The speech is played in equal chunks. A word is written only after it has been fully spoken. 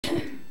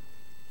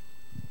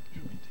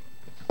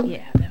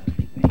Yeah, that would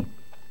be great.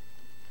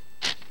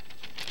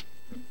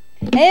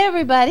 Hey,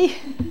 everybody.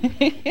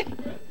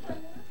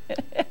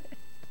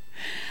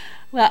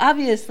 Well,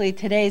 obviously,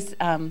 today's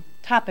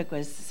topic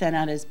was sent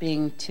out as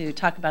being to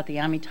talk about the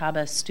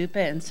Amitabha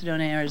Stupa in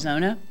Sedona,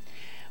 Arizona,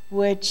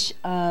 which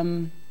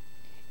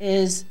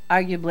is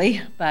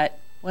arguably, but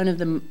one of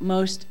the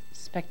most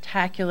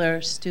spectacular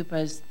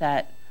stupas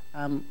that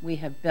we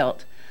have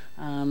built.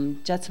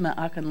 Jetsunma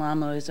Ahkon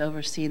Lhamo is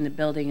overseeing the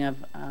building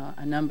of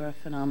a number of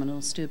phenomenal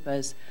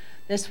stupas.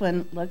 This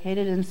one,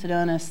 located in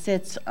Sedona,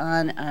 sits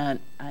on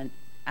an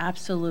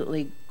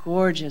absolutely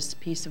gorgeous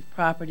piece of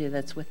property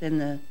that's within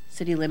the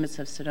city limits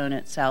of Sedona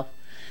itself,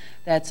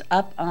 that's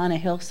up on a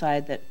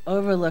hillside that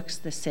overlooks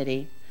the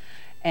city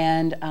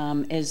and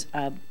is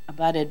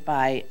abutted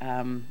by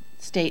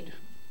state,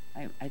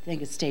 I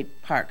think it's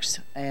state parks.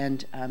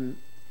 And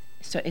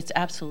so it's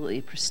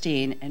absolutely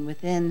pristine. And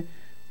within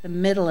the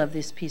middle of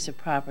this piece of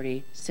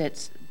property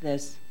sits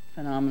this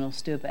phenomenal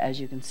stupa, as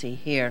you can see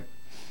here.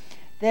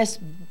 This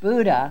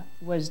Buddha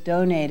was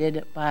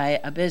donated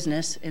by a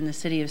business in the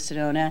city of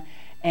Sedona,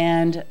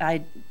 and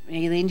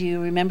Aileen, do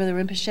you remember the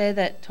Rinpoche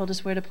that told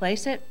us where to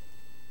place it?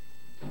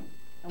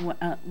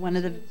 One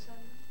of the,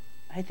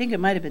 I think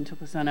it might have been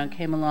Tulku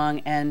came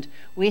along, and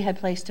we had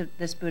placed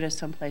this Buddha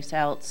someplace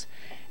else,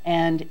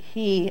 and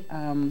he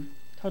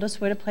told us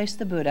where to place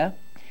the Buddha.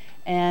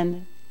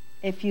 And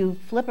if you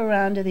flip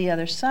around to the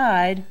other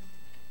side,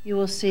 you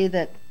will see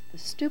that the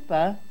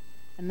stupa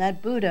and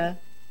that Buddha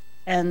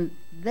and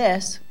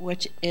this,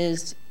 which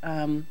is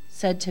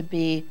said to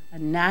be a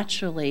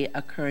naturally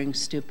occurring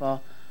stupa,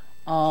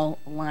 all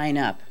line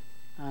up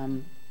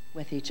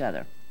with each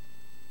other.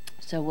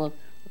 So we'll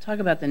talk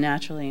about the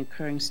naturally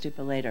occurring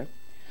stupa later.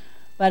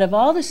 But of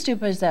all the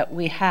stupas that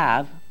we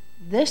have,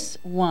 this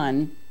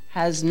one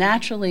has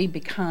naturally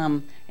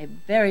become a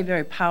very,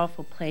 very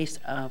powerful place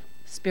of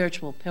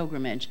spiritual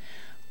pilgrimage,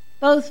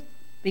 both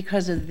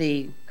because of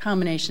the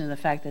combination of the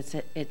fact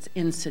that it's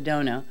in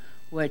Sedona,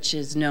 which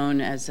is known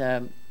as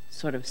a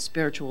sort of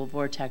spiritual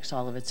vortex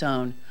all of its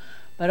own,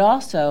 but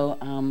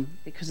also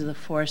because of the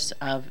force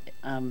of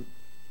the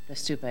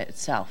stupa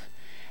itself.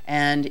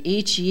 And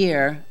each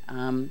year,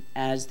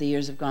 as the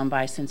years have gone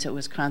by since it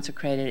was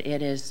consecrated,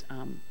 it is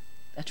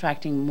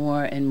attracting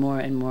more and more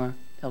and more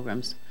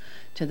pilgrims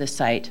to the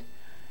site.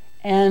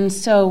 And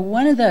so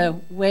one of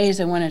the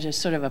ways I wanted to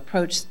sort of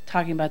approach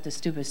talking about the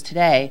stupas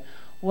today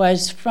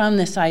was from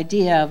this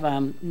idea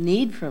of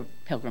need for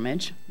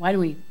pilgrimage. Why do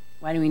we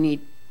need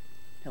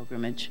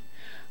pilgrimage?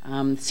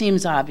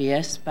 Seems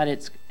obvious, but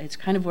it's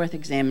kind of worth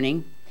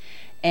examining.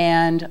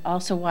 And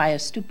also, why a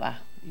stupa?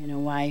 You know,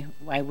 why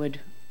would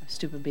a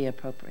stupa be an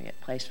appropriate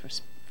place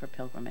for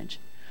pilgrimage?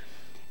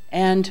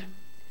 And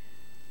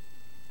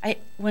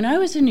when I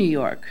was in New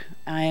York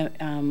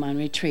on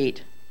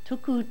retreat,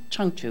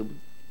 Tulku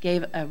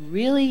gave a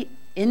really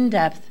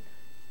in-depth,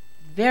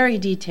 very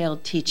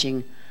detailed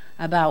teaching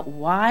about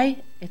why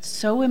it's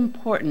so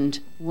important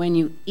when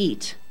you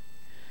eat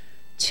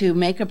to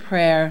make a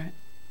prayer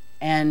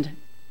and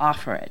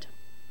offer it.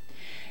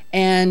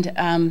 And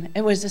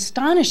it was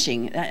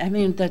astonishing. I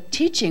mean, the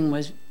teaching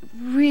was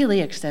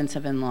really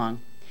extensive and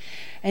long.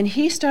 And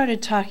he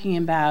started talking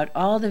about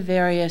all the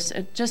various,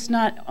 just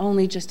not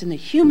only just in the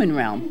human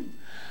realm,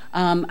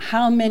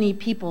 how many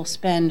people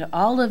spend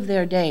all of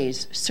their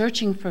days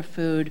searching for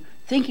food,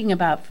 thinking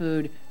about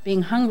food,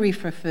 being hungry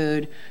for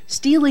food,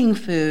 stealing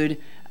food,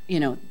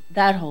 you know,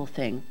 that whole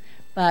thing.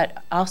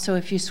 But also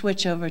if you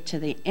switch over to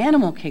the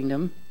animal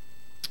kingdom,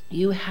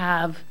 you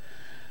have,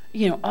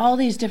 you know, all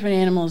these different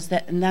animals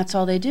and that's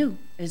all they do,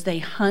 is they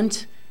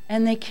hunt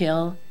and they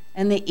kill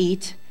and they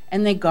eat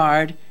and they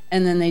guard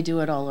and then they do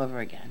it all over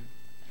again.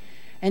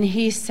 And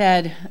he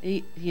said,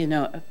 you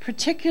know,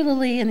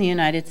 particularly in the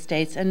United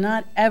States, and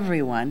not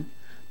everyone,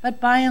 but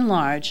by and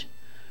large,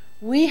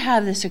 we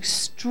have this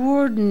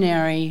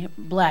extraordinary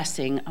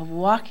blessing of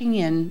walking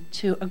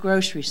into a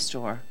grocery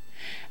store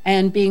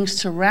and being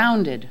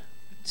surrounded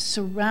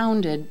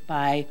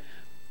by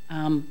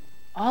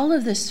all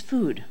of this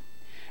food.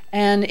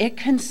 And it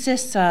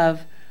consists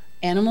of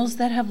animals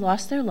that have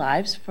lost their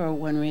lives for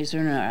one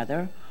reason or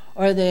other,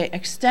 or the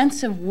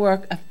extensive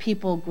work of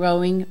people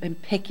growing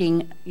and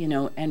picking, you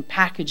know, and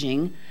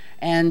packaging,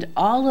 and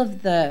all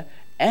of the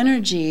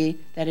energy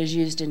that is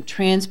used in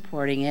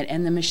transporting it,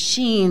 and the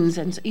machines,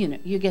 and you know,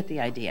 you get the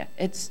idea.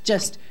 It's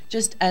just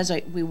as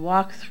we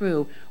walk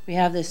through, we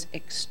have this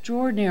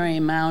extraordinary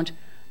amount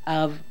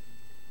of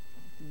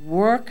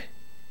work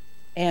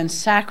and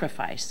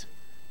sacrifice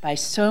by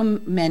so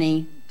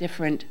many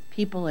different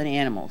people and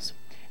animals.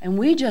 And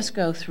we just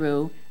go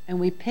through and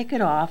we pick it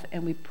off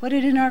and we put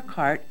it in our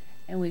cart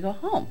and we go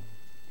home.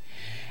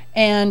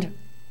 And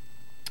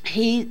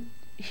he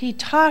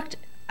talked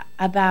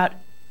about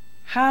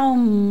how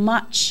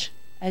much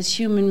as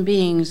human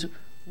beings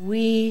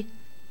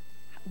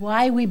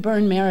why we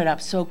burn merit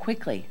up so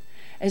quickly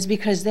is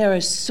because there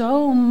is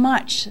so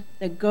much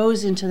that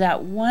goes into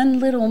that one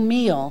little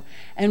meal,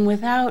 and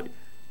without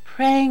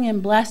praying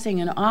and blessing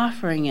and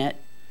offering it,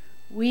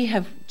 we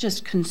have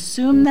just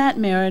consumed that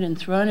merit and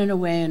thrown it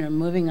away and are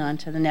moving on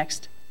to the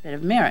next bit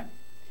of merit.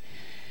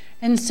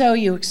 And so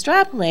you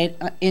extrapolate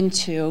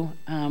into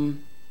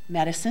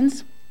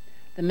medicines.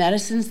 The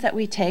medicines that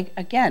we take,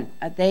 again,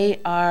 they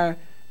are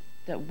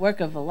the work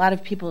of a lot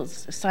of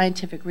people's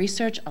scientific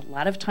research, a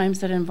lot of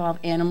times that involve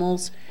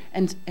animals,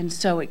 and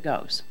so it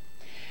goes.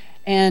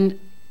 And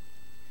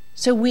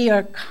so we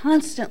are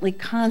constantly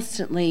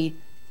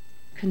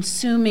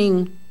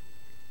consuming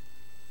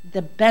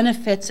the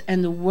benefits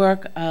and the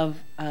work of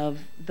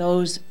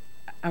those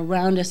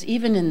around us,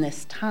 even in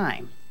this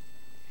time.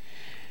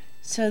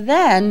 So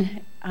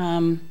then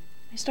I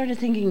started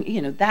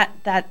thinking,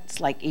 that's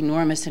like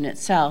enormous in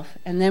itself.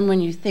 And then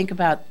when you think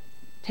about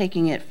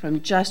taking it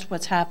from just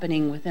what's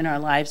happening within our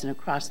lives and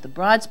across the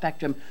broad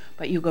spectrum,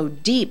 but you go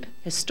deep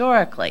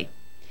historically,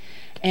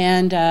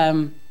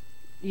 and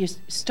you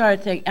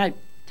start thinking, I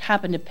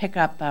happened to pick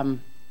up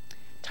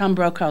Tom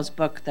Brokaw's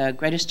book, The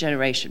Greatest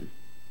Generation,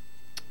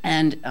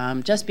 and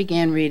just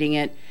began reading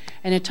it,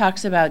 and it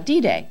talks about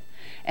D-Day.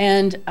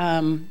 And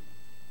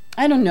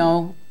I don't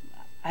know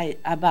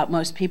about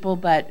most people,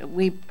 but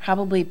we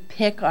probably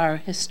pick our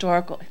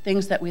historical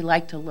things that we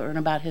like to learn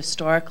about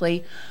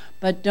historically,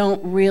 but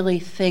don't really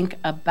think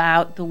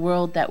about the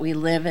world that we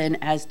live in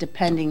as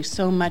depending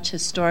so much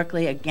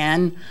historically,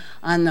 again,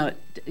 on the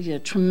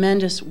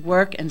tremendous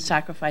work and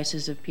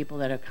sacrifices of people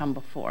that have come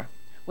before.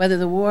 Whether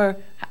the war,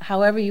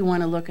 however you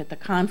want to look at the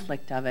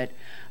conflict of it,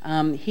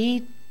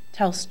 he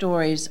tells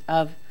stories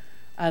of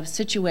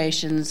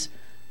situations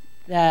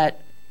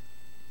that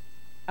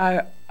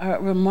are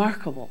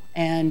remarkable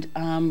and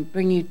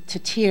bring you to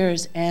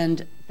tears,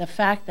 and the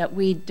fact that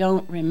we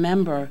don't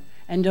remember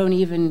and don't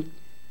even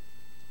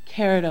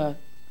care to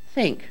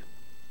think.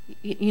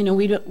 In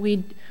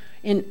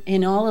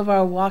all of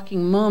our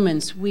walking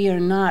moments, we are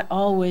not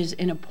always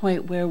in a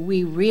point where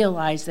we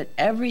realize that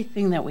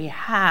everything that we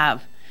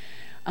have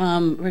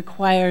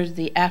requires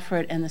the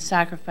effort and the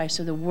sacrifice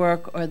or the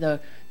work or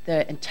the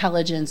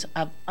intelligence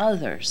of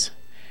others.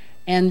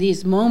 And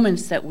these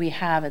moments that we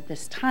have at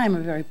this time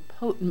are very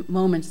potent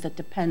moments that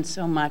depend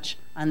so much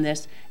on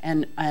this,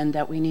 and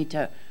that we need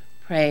to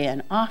pray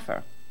and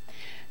offer.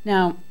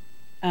 Now,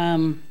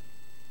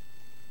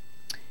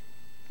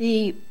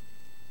 we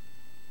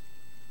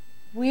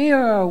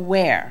are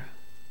aware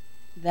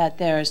that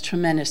there is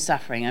tremendous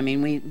suffering. I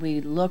mean,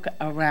 we look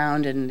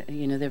around, and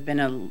there have been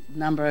a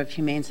number of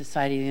Humane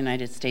Society of the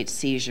United States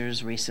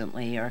seizures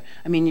recently, or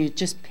you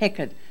just pick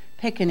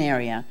an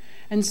area.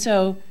 And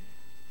so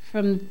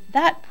from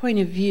that point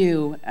of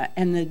view,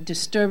 and the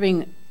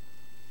disturbing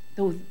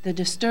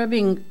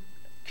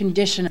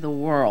condition of the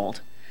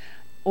world,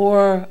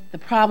 or the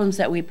problems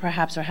that we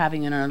perhaps are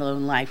having in our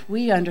own life,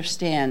 we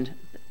understand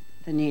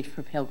the need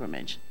for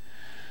pilgrimage.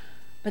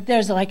 But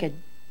there's like a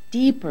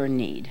deeper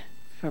need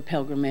for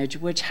pilgrimage,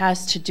 which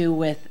has to do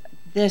with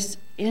this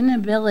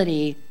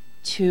inability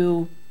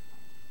to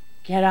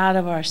get out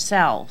of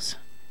ourselves,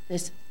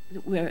 this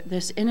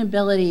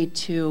inability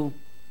to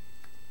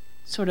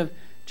sort of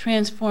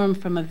transform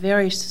from a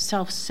very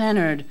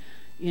self-centered,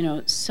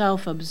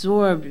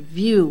 self-absorbed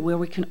view where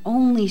we can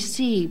only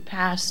see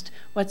past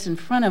what's in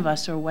front of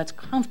us or what's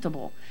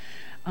comfortable,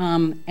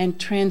 and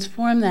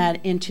transform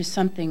that into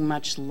something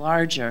much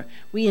larger.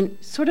 We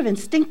sort of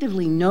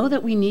instinctively know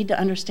that we need to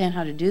understand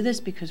how to do this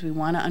because we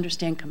want to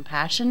understand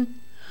compassion,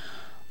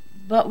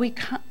 but we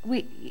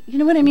you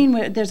know what I mean?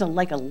 Where there's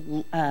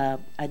a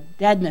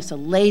deadness, a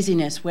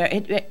laziness, where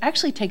it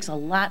actually takes a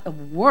lot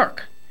of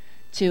work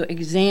to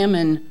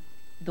examine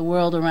the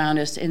world around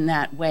us in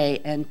that way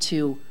and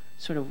to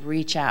sort of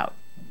reach out.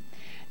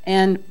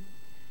 And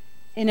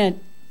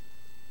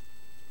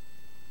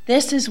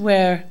this is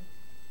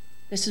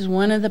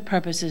one of the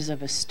purposes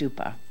of a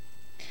stupa.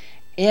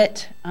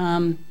 It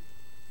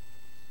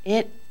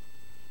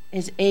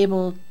is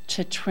able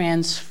to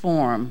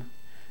transform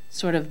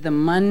sort of the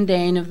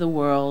mundane of the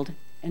world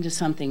into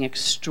something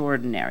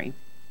extraordinary.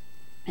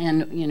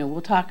 And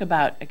we'll talk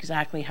about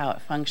exactly how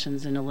it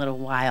functions in a little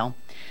while.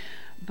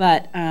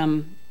 But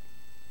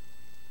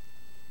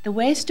the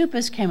way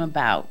stupas came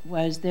about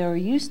was there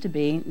used to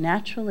be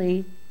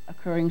naturally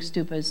occurring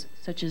stupas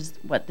such as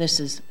what this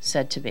is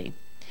said to be.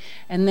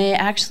 And they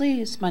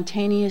actually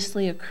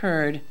spontaneously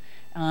occurred,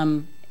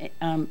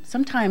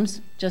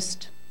 sometimes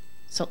just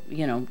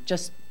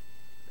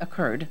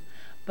occurred,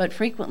 but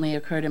frequently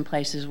occurred in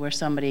places where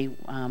somebody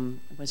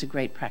was a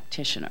great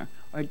practitioner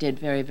or did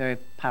very, very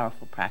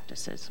powerful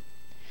practices.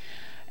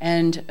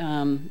 And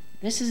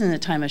this is in the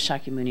time of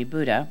Shakyamuni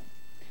Buddha.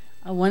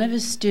 One of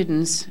his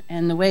students,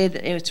 and the way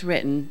that it's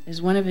written,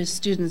 is one of his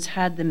students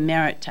had the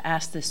merit to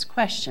ask this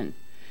question.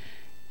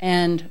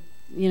 And,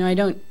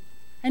 I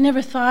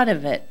never thought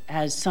of it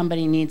as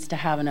somebody needs to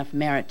have enough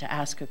merit to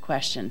ask a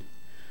question.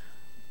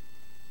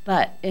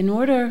 But in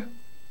order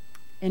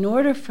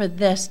for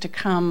this to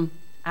come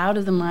out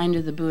of the mind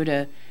of the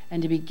Buddha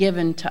and to be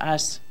given to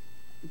us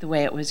the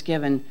way it was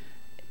given,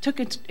 it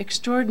took its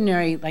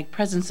extraordinary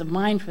presence of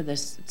mind for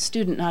this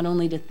student not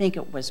only to think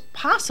it was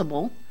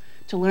possible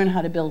to learn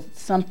how to build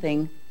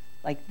something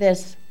like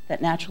this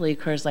that naturally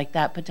occurs like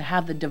that, but to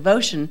have the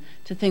devotion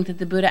to think that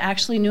the Buddha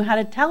actually knew how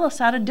to tell us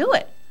how to do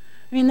it.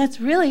 I mean, that's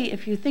really,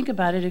 if you think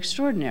about it,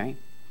 extraordinary.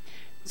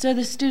 So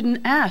the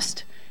student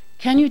asked,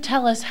 can you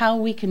tell us how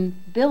we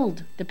can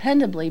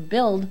dependably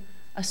build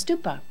a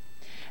stupa?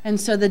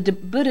 And so the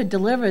Buddha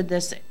delivered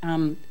this,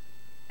 and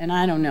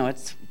I don't know,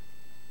 it's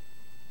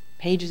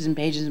pages and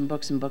pages and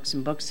books and books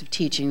and books of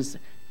teachings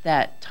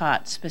that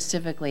taught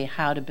specifically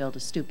how to build a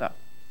stupa.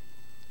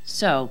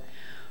 So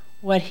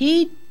what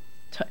he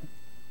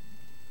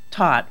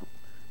taught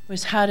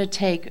was how to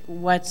take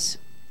what's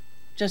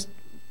just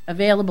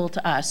available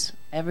to us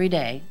every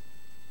day,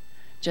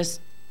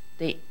 just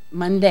the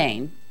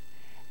mundane,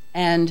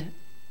 and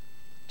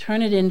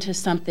turn it into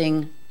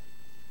something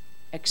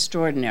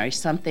extraordinary,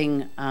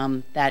 something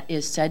that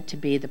is said to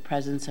be the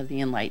presence of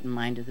the enlightened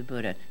mind of the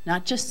Buddha.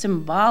 Not just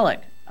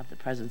symbolic of the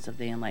presence of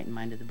the enlightened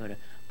mind of the Buddha,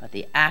 but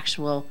the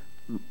actual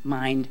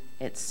mind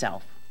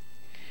itself.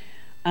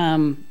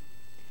 Now,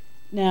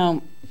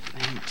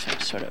 I'm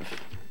sort of,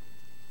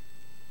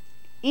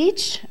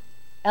 each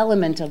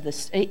element of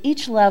this,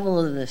 each level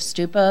of the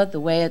stupa, the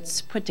way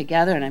it's put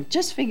together, and I've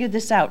just figured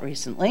this out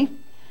recently,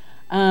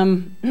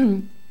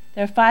 there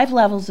are 5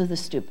 levels of the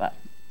stupa,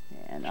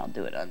 and I'll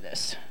do it on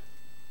this.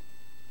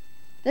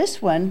 This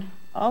one,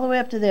 all the way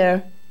up to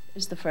there,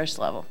 is the first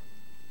level.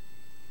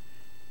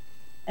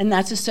 And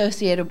that's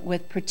associated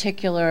with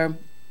particular,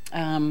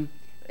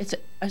 it's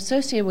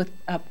associated with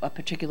a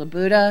particular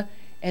Buddha.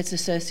 It's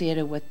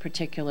associated with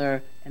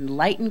particular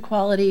enlightened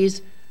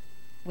qualities,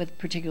 with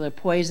particular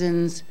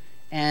poisons,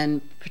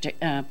 and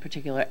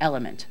particular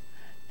element.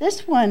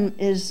 This one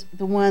is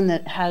the one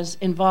that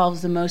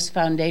involves the most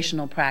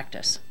foundational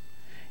practice.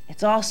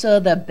 It's also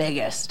the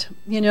biggest,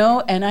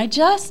 and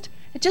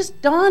it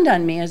just dawned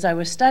on me as I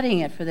was studying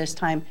it for this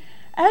time.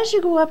 As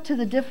you go up to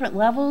the different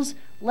levels,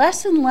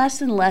 less and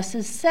less and less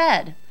is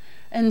said.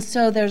 And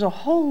so there's a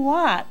whole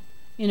lot,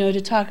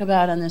 to talk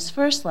about on this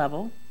first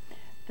level.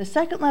 The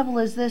second level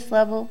is this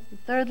level. The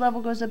third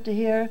level goes up to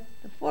here.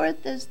 The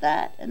fourth is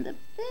that. And the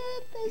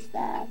fifth is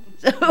that.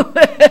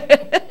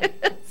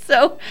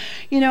 So,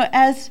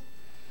 as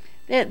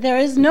there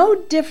is no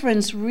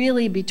difference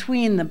really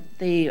between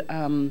the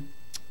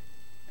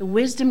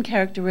wisdom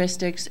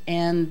characteristics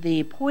and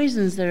the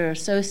poisons that are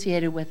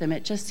associated with them.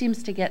 It just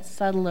seems to get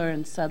subtler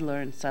and subtler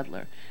and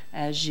subtler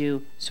as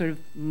you sort of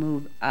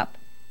move up.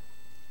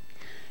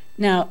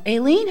 Now,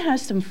 Aileen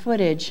has some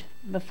footage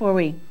before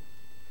we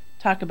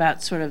talk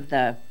about sort of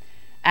the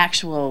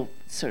actual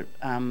sort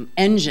of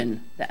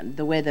engine,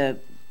 the way the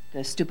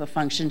stupa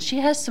functions. She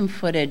has some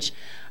footage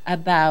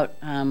about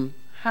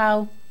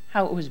how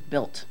it was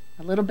built.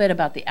 A little bit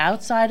about the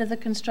outside of the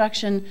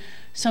construction,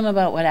 some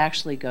about what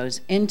actually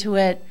goes into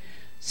it.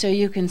 So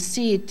you can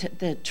see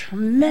the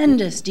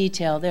tremendous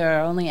detail. There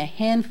are only a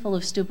handful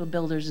of stupa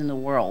builders in the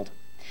world,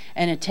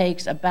 and it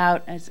takes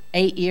about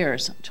 8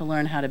 years to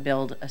learn how to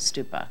build a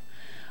stupa.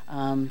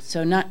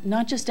 So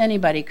not just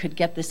anybody could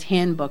get this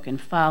handbook and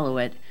follow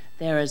it.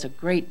 There is a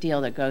great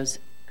deal that goes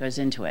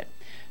into it.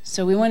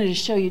 So we wanted to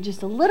show you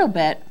just a little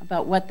bit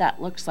about what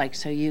that looks like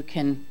so you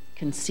can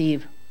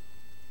conceive.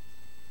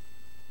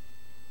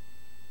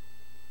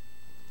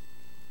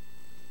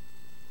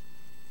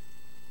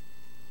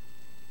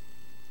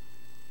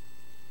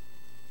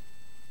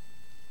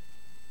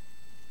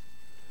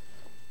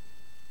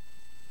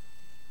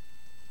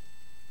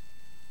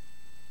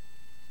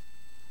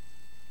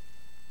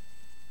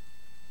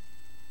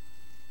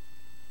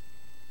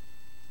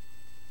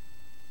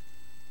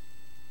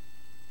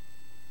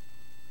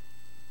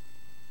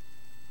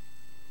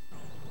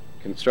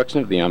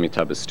 Construction of the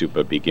Amitabha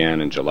Stupa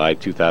began in July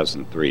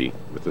 2003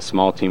 with a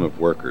small team of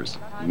workers,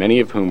 many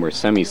of whom were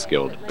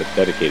semi-skilled but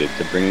dedicated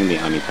to bringing the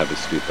Amitabha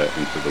Stupa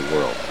into the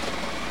world.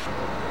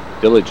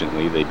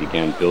 Diligently, they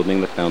began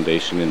building the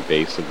foundation and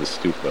base of the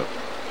stupa,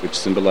 which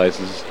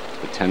symbolizes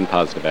the 10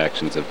 positive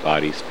actions of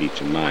body,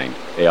 speech, and mind.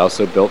 They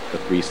also built the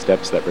 3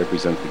 steps that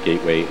represent the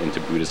gateway into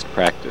Buddhist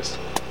practice.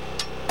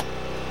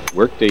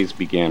 Workdays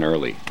began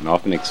early and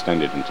often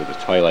extended into the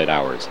twilight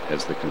hours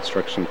as the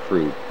construction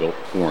crew built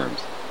forms,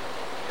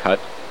 cut,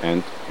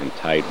 bent, and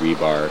tied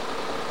rebar,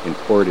 and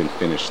poured and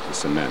finished the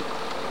cement.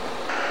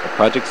 The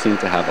project seemed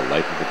to have a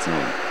life of its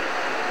own.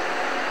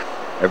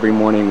 Every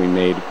morning we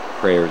made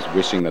prayers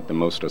wishing that the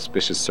most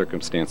auspicious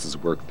circumstances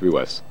worked through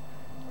us.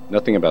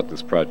 Nothing about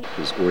this project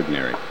was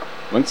ordinary.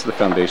 Once the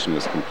foundation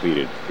was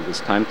completed, it was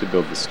time to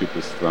build the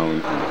stupa's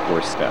throne and the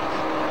 4 steps.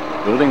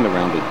 Building the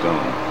rounded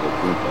dome, or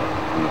gumpa,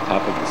 on the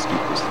top of the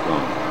stupa's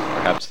throne was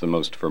perhaps the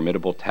most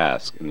formidable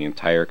task in the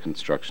entire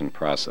construction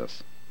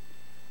process.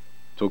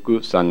 Tulku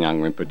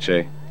Sanyang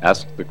Rinpoche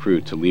asked the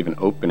crew to leave an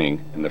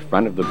opening in the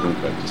front of the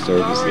gumpa to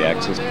serve as the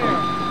access point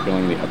for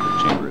filling the upper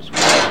chambers with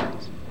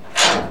offerings.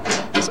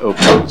 This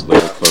opening was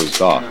later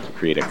closed off to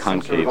create a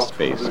concave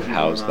space to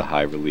house the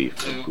high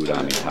relief of Buddha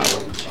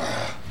Amitabha.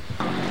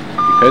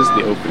 Because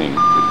the opening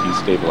would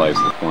destabilize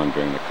the form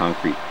during the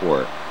concrete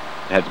pour, it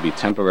had to be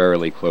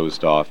temporarily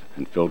closed off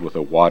and filled with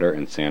a water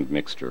and sand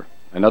mixture.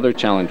 Another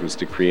challenge was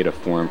to create a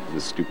form for the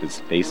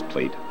stupa's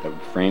faceplate that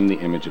would frame the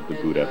image of the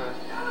Buddha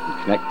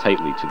and connect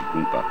tightly to the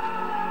gumpa.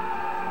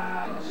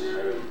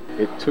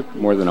 It took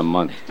more than a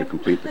month to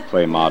complete the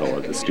clay model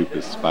of the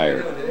stupa's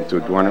spire and to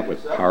adorn it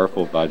with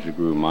powerful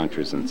Vajraguru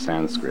mantras in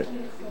Sanskrit,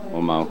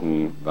 Om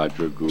Ahum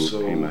Vajraguru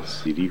Pema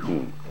Siddhi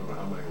Hum.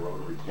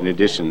 In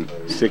addition,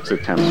 6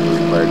 attempts were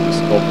required to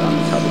sculpt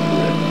Amitabha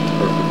Buddha in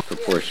perfect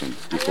proportion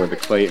before the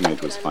clay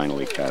image was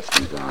finally cast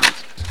in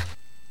bronze.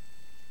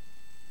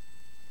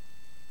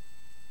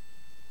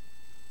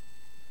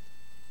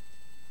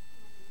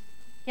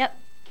 Yep.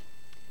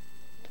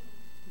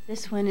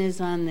 This one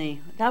is on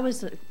that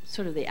was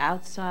sort of the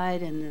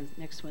outside, and the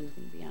next one's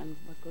going to be on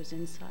what goes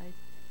inside.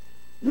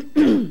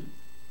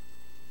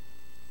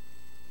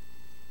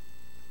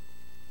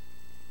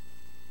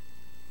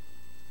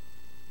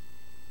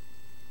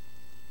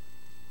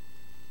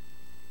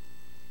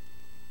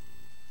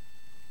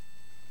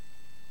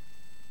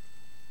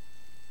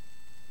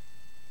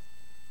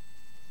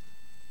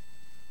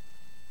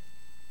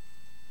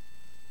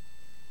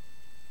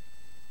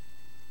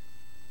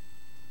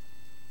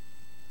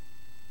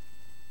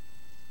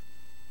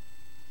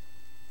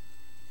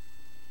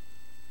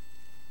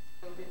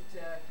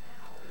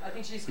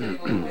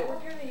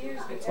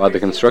 While the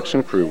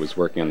construction crew was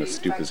working on the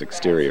stupa's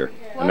exterior,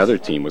 another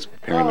team was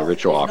preparing the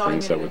ritual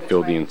offerings that would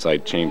fill the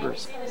inside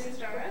chambers.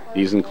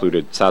 These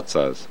included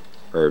tsatsas,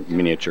 or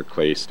miniature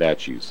clay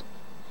statues.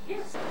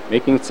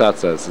 Making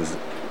tsatsas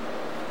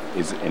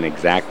is an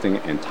exacting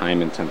and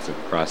time-intensive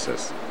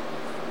process.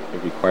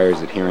 It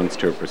requires adherence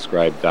to a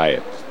prescribed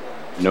diet.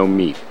 No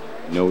meat,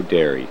 no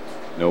dairy,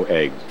 no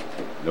eggs,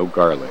 no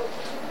garlic,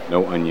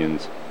 no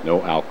onions,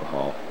 no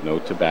alcohol, no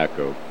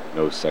tobacco,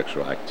 no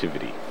sexual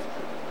activity.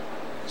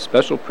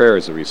 Special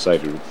prayers are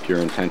recited with pure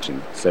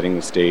intention, setting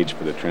the stage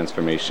for the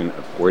transformation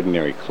of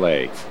ordinary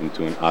clay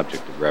into an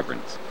object of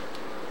reverence.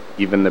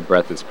 Even the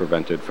breath is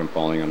prevented from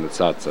falling on the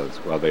tsatsas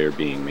while they are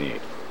being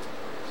made.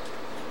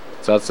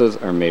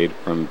 Tsatsas are made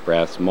from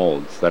brass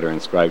molds that are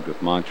inscribed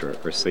with mantra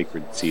or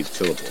sacred seed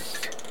syllables.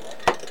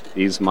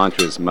 These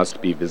mantras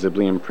must be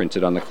visibly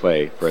imprinted on the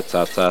clay for a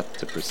tsatsa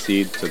to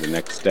proceed to the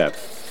next step,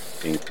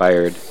 being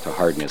fired to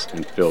hardness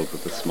and filled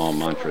with a small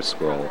mantra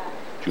scroll,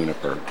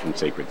 juniper, and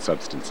sacred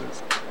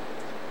substances.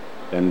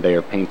 Then they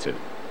are painted.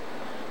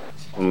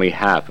 Only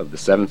half of the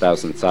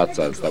 7,000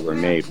 tsatsas that were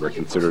made were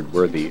considered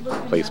worthy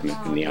of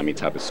placement in the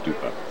Amitabha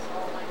Stupa.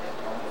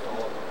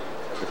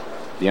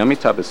 The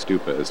Amitabha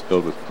Stupa is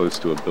filled with close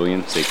to 1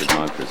 billion sacred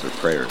mantras or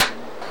prayers.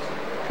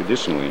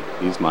 Traditionally,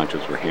 these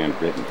mantras were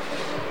handwritten,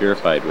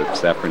 purified with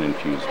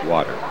saffron-infused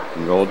water,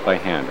 and rolled by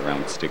hand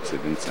around sticks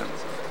of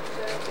incense.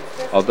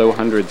 Although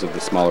hundreds of the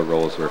smaller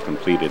rolls were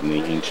completed in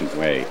the ancient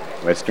way,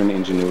 Western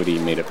ingenuity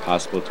made it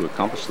possible to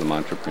accomplish the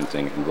mantra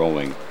printing and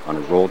rolling on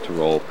a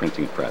roll-to-roll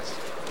printing press.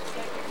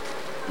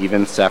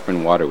 Even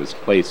saffron water was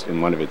placed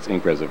in one of its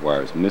ink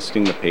reservoirs,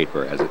 misting the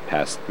paper as it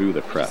passed through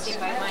the press.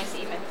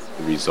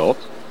 The result?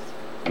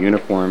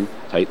 Uniform,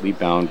 tightly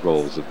bound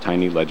rolls of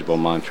tiny legible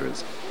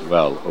mantras,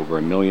 well over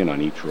 1 million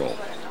on each roll.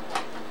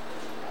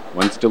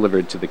 Once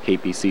delivered to the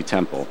KPC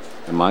temple,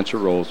 the mantra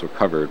rolls were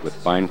covered with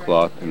fine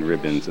cloth and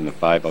ribbons in the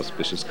 5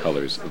 auspicious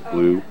colors of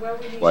blue,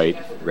 white,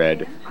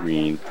 red,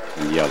 green,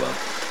 and yellow.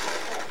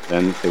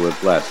 Then they were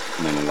blessed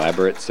in an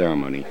elaborate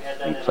ceremony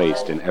and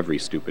placed in every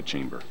stupa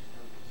chamber.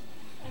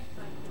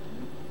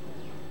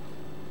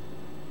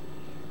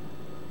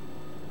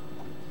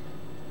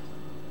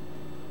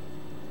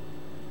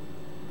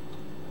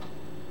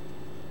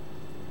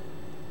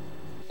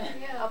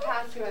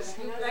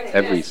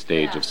 Every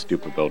stage of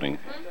stupa building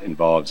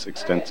involves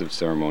extensive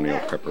ceremonial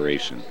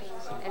preparation.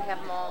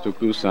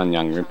 Tulku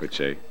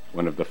Rinpoche,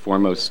 one of the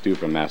foremost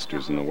stupa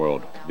masters in the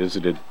world,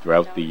 visited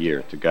throughout the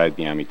year to guide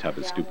the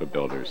Amitabha Stupa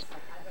builders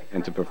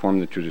and to perform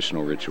the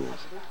traditional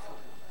rituals.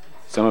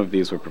 Some of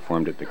these were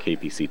performed at the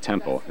KPC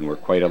temple and were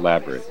quite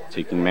elaborate,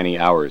 taking many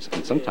hours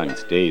and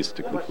sometimes days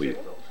to complete.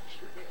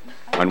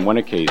 On one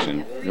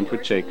occasion,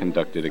 Rinpoche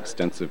conducted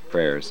extensive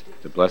prayers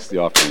to bless the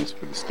offerings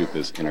for the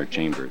stupa's inner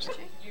chambers.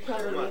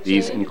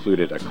 These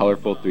included a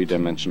colorful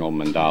 3-dimensional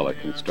mandala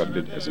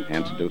constructed as an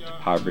antidote to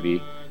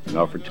poverty and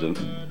offered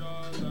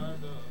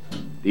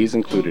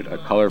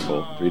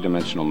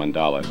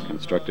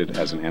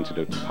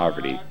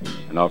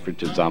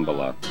to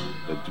Zambala,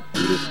 the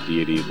Buddhist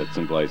deity that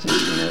symbolizes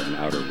inner and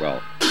outer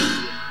wealth.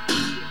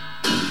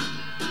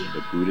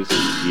 The Buddhist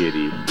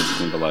deity that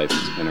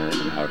symbolizes inner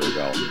and outer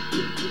wealth.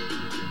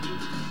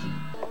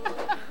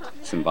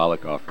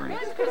 Symbolic offering.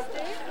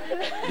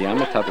 The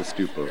Amitabha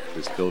Stupa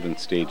is filled in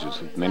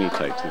stages with many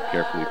types of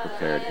carefully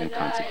prepared and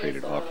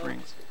consecrated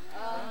offerings.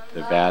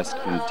 The vast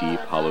and deep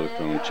hollow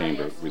throne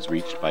chamber was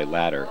reached by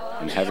ladder,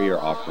 and heavier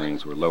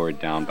offerings were lowered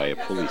down by a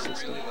pulley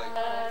system.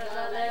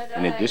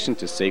 In addition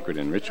to sacred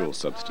and ritual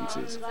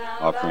substances,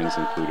 offerings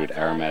included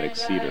aromatic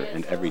cedar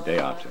and everyday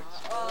objects.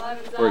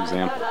 For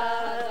example,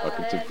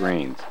 buckets of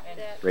grains,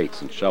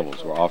 rakes, and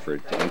shovels were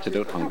offered to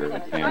antidote hunger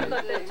and famine,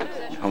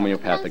 and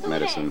homeopathic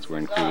medicines were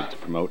included to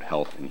promote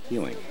health and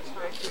healing.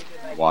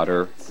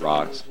 Water,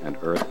 rocks, and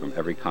earth from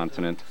every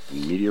continent,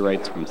 and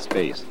meteorites from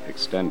space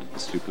extended the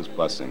stupa's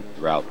blessing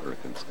throughout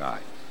earth and sky.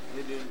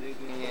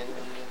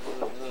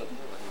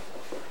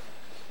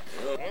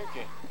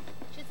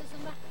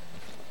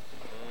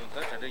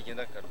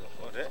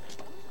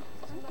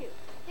 you.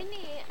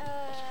 Ini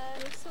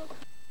so.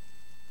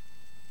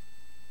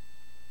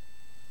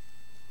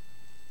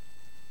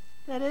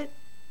 Is that it?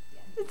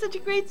 It's such a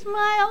great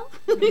smile.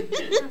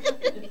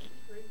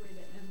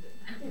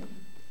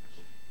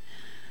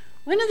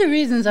 One of the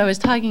reasons I was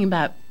talking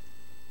about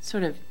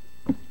sort of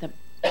the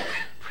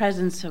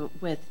presence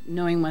with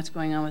knowing what's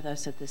going on with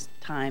us at this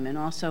time and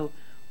also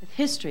with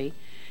history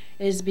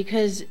is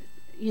because,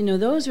 you know,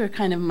 those are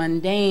kind of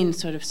mundane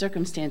sort of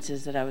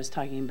circumstances that I was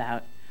talking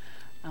about.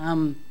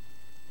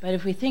 But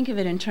if we think of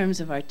it in terms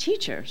of our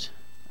teachers,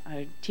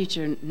 our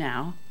teacher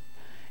now,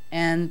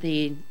 and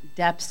the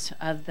depths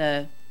of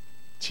the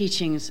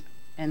teachings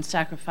and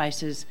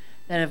sacrifices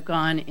that have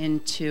gone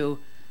into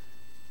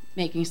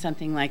making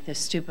something like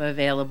this stupa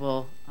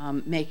available,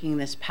 making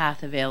this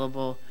path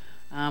available,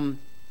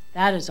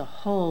 that is a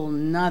whole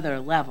nother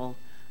level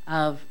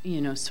of,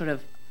 you know, sort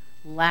of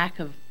lack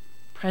of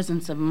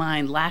presence of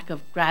mind, lack of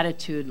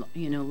gratitude,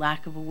 you know,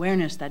 lack of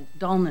awareness, that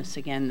dullness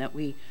again that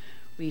we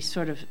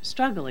sort of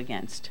struggle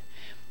against.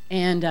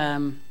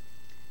 And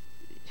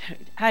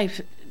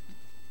I've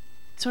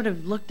sort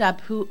of looked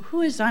up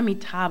who is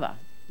Amitabha.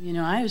 You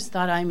know, I always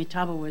thought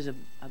Amitabha was a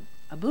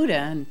Buddha,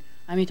 and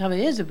Amitabha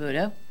is a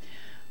Buddha,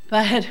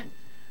 but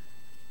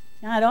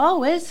not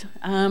always.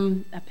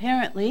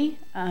 Apparently,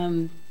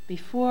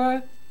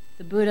 before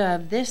the Buddha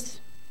of this,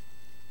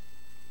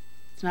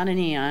 it's not an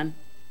eon,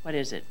 what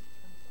is it?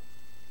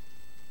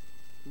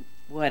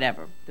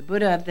 Whatever. The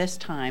Buddha of this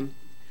time,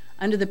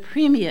 under the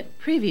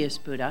previous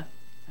Buddha,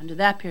 under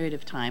that period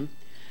of time,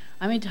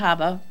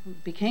 Amitabha, who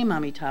became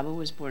Amitabha,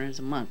 was born as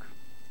a monk.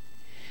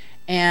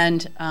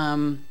 And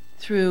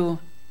through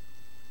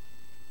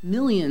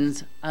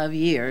millions of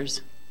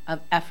years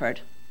of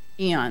effort,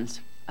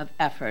 eons of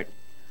effort,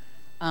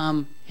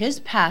 his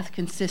path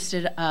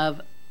consisted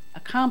of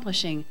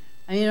accomplishing,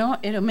 I mean,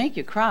 it'll make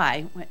you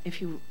cry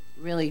if you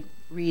really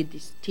read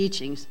these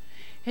teachings.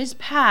 His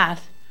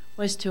path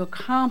was to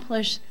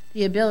accomplish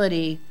the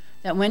ability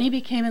that when he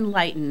became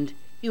enlightened,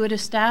 he would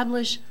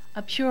establish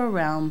a pure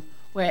realm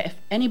where if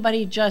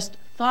anybody just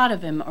thought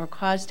of him or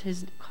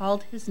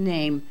called his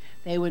name,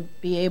 they would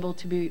be able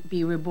to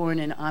be reborn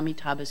in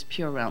Amitabha's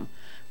pure realm.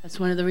 That's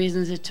one of the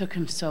reasons it took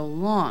him so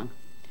long.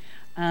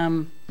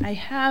 I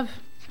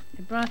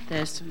brought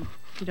this,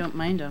 if you don't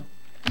mind, I'll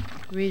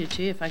read it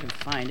to you if I can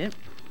find it.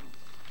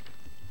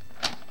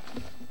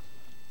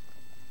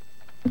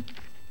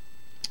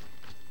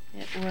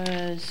 It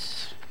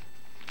was,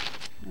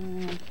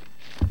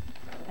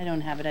 I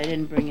don't have it, I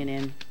didn't bring it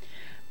in.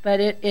 But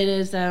it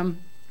is a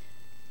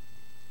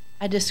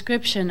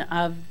description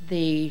of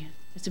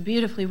it's a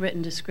beautifully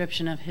written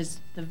description of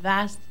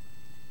the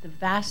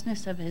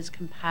vastness of his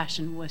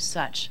compassion was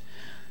such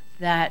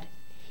that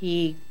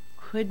he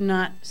could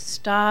not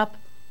stop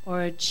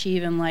or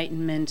achieve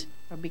enlightenment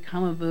or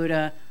become a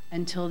Buddha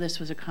until this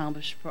was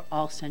accomplished for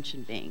all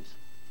sentient beings.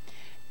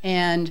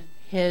 And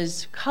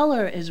his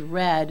color is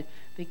red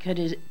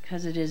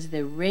because it is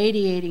the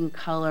radiating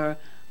color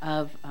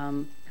of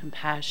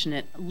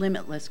compassionate,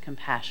 limitless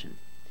compassion.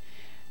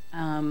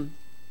 The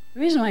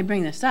reason why I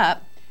bring this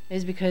up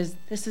is because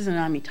this is an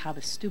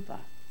Amitabha Stupa.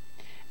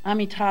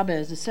 Amitabha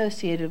is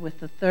associated with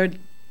this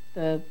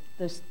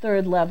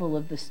third level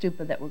of the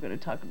stupa that we're going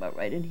to talk about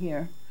right in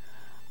here.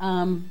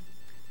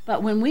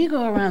 But when we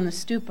go around the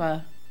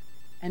stupa,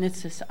 and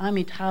it's this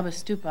Amitabha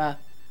Stupa,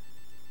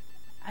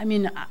 I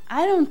mean,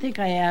 I don't think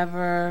I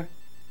ever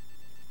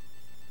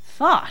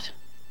thought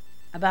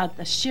about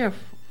the sheer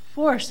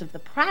force of the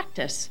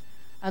practice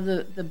of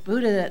the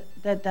Buddha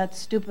that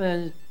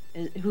stupa,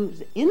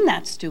 who's in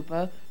that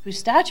stupa, whose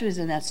statue is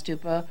in that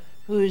stupa,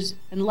 whose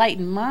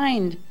enlightened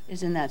mind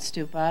is in that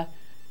stupa,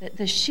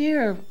 the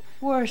sheer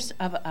force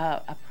of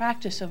a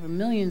practice over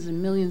millions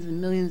and millions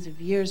and millions of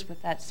years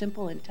with that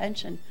simple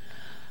intention,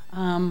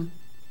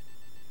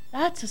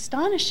 that's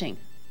astonishing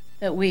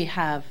that we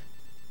have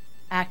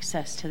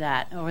access to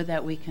that, or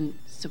that we can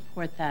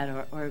support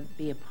that or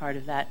be a part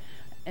of that.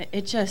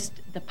 It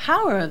just, the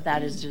power of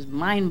that is just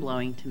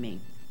mind-blowing to me.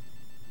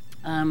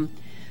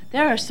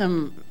 There are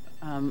some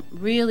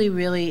really,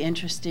 really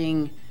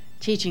interesting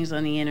teachings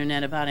on the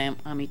internet about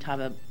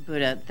Amitabha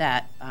Buddha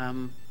that,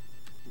 I'm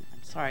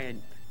sorry I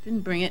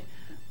didn't bring it,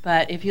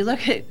 but if you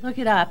look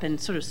it up and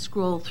sort of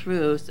scroll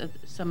through, so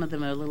some of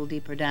them are a little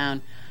deeper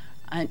down,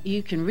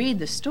 you can read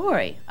the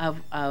story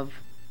of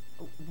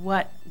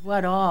what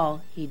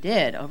all he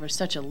did over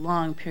such a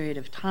long period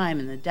of time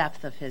and the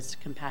depth of his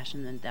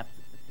compassion and the depth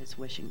of his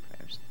wishing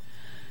prayers.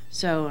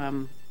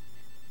 So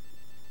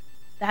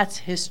that's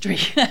history.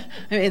 I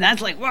mean,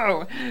 that's like,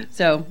 whoa.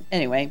 So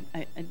anyway,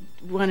 I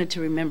wanted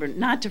to remember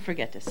not to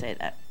forget to say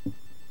that.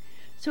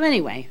 So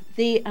anyway,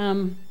 the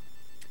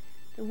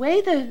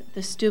way the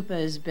stupa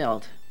is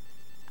built,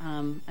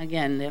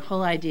 again, the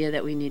whole idea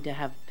that we need to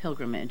have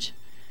pilgrimage,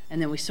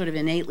 and that we sort of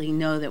innately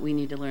know that we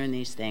need to learn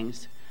these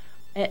things.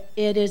 It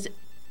is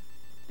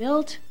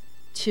built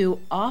to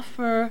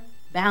offer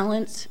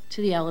balance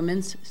to the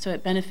elements so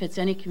it benefits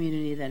any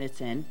community that it's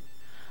in.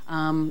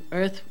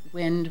 Earth,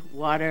 wind,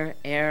 water,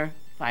 air,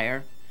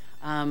 fire.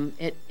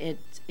 It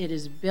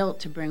is built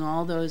to bring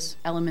all those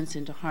elements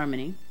into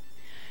harmony.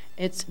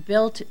 It's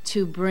built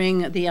to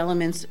bring the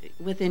elements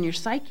within your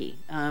psyche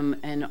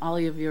and all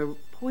of your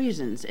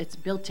poisons. It's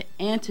built to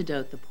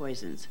antidote the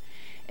poisons.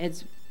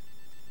 It's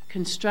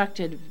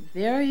constructed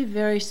very,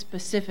 very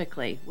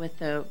specifically with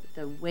the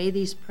way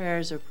these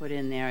prayers are put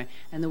in there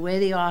and the way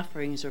the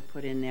offerings are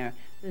put in there,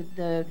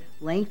 the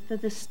length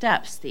of the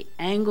steps, the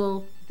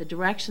angle, the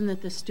direction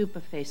that the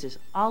stupa faces,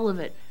 all of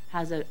it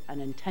has an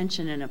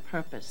intention and a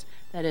purpose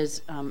that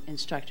is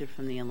instructed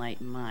from the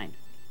enlightened mind.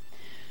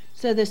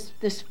 So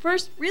this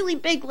first really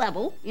big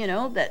level,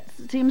 that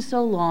seems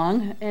so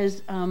long,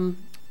 is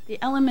the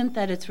element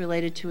that it's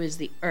related to is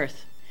the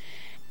earth.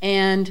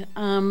 And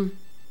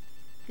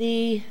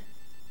the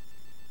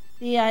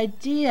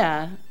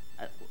idea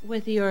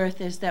with the earth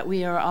is that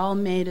we are all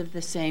made of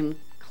the same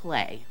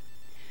clay,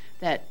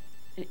 that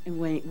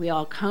we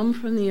all come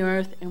from the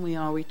earth and we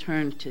all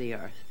return to the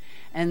earth,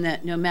 and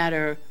that no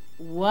matter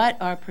what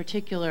our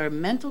particular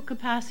mental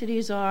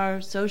capacities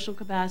are, social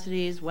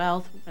capacities,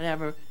 wealth,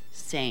 whatever,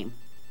 same.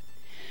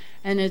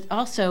 And it's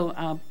also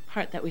a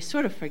part that we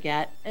sort of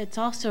forget, it's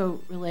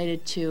also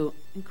related to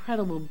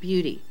incredible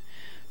beauty,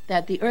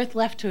 that the earth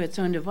left to its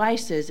own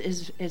devices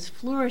is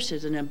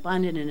flourishes and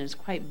abundant and is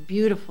quite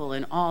beautiful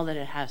in all that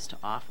it has to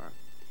offer.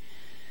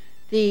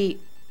 The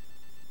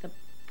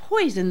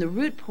poison, the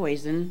root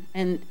poison,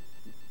 and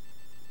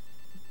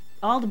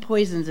all the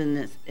poisons in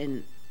this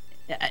in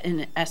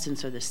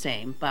essence are the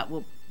same, but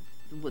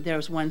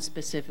there's one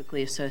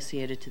specifically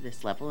associated to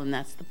this level, and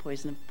that's the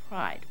poison of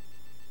pride.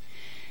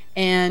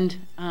 And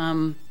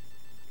the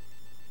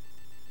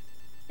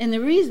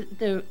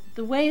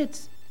way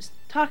it's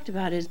talked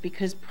about is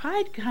because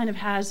pride kind of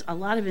has a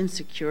lot of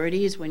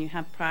insecurities. When you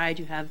have pride,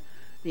 you have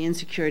the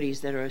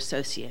insecurities that are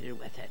associated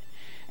with it.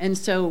 And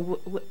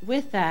so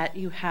with that,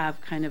 you have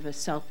kind of a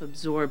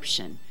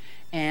self-absorption.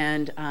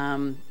 And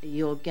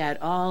you'll get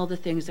all the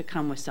things that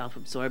come with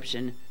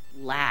self-absorption.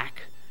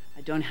 Lack,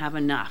 I don't have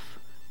enough,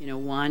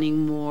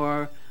 wanting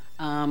more,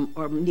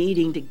 or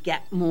needing to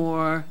get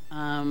more.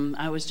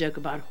 I always joke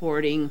about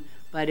hoarding,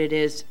 but it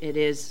is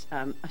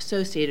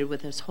associated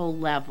with this whole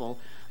level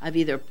of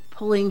either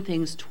pulling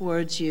things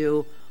towards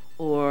you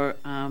or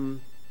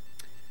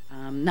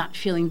not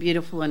feeling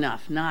beautiful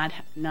enough, not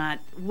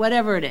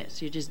whatever it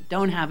is, you just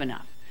don't have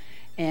enough,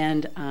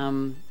 and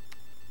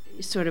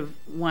sort of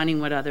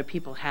wanting what other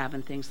people have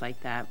and things like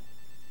that.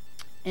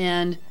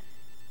 And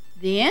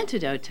the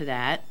antidote to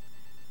that,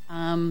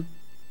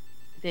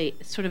 the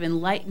sort of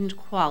enlightened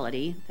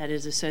quality that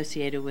is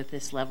associated with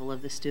this level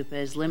of the stupa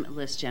is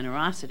limitless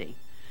generosity.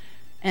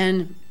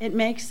 And it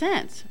makes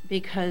sense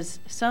because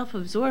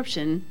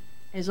self-absorption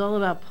is all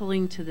about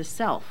pulling to the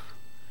self,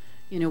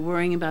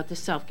 worrying about the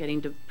self,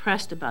 getting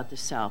depressed about the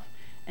self.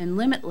 And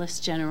limitless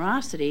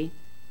generosity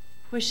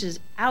pushes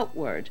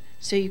outward.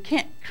 So you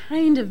can't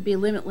kind of be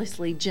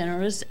limitlessly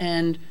generous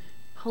and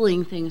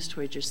pulling things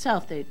towards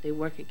yourself. They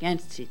work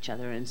against each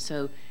other. And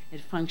so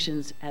it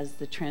functions as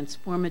the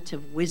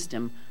transformative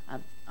wisdom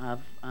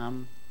of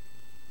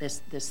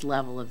this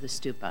level of the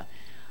stupa.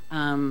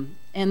 And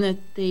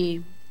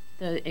the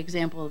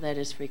example that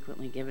is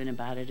frequently given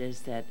about it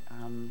is that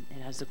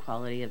it has the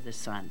quality of the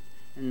sun,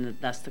 and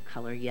thus the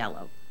color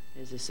yellow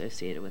is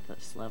associated with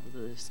this level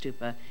of the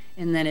stupa,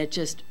 in that it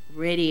just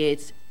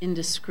radiates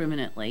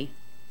indiscriminately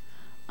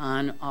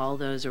on all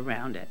those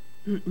around it.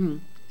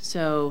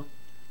 So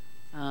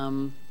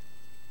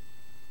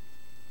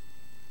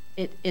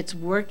it's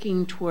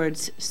working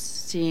towards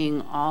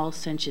seeing all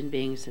sentient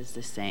beings as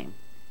the same.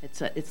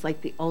 It's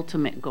like the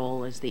ultimate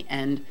goal is the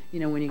end.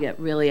 When you get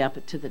really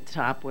up to the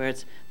top where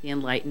it's the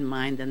enlightened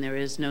mind, then there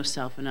is no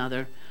self and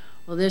other.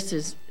 Well, this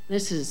is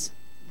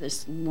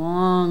this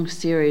long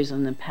series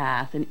on the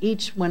path, and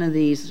each one of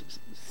these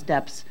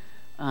steps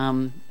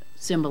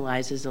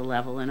symbolizes a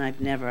level, and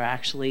I've never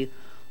actually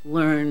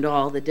learned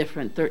all the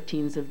different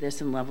 13s of this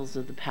and levels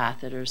of the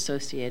path that are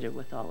associated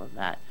with all of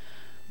that.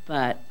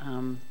 But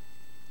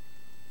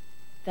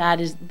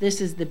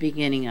this is the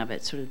beginning of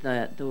it, sort of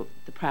the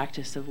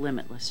practice of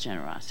limitless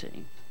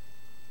generosity.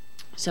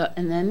 So,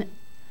 and then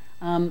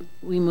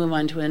we move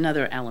on to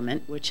another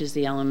element, which is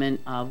the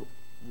element of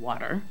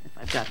water, if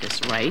I've got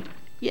this right.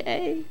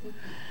 Yay!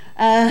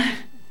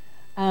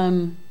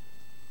 And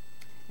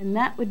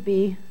that would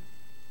be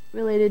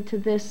related to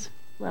this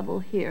level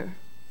here.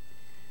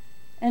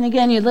 And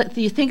again,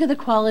 you think of the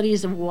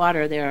qualities of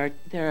water. There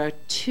are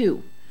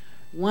two.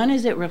 One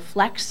is it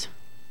reflects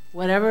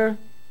whatever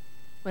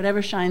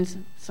shines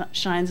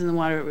in the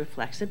water. It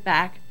reflects it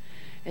back.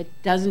 It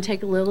doesn't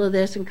take a little of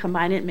this and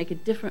combine it and make a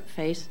different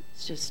face.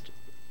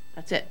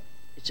 That's it.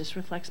 It just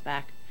reflects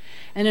back.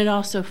 And it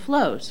also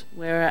flows,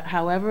 where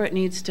however it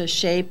needs to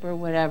shape or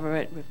whatever,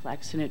 it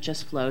reflects and it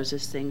just flows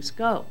as things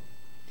go.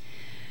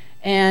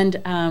 And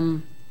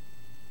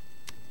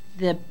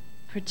the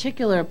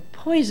particular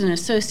poison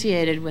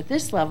associated with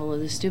this level of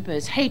the stupa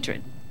is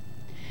hatred.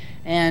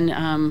 And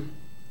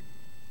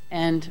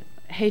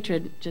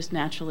hatred just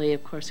naturally,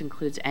 of course,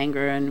 includes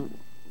anger, and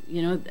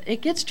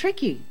it gets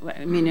tricky.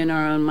 I mean, in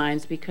our own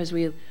minds, because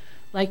we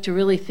like to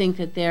really think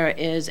that there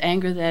is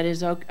anger that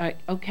is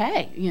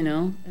okay.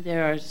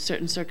 There are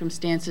certain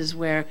circumstances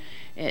where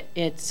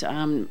it's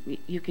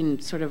you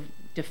can sort of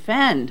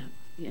defend,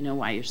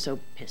 why you're so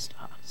pissed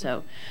off.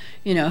 So,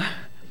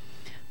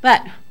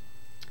 but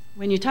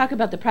when you talk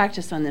about the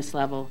practice on this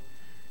level,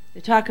 they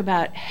talk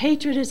about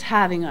hatred as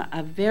having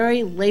a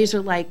very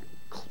laser-like,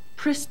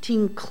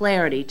 pristine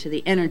clarity to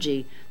the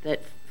energy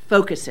that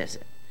focuses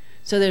it.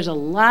 So there's a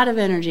lot of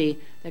energy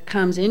that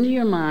comes into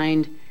your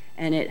mind,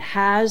 and it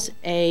has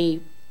a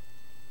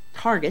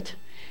target,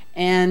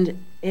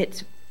 and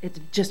it's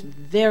just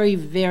very,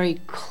 very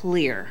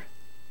clear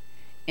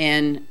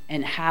in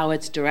how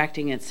it's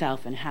directing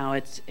itself and how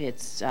it's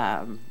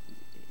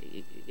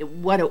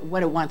what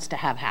it wants to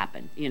have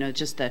happen.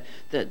 Just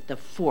the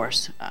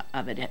force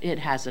of it. It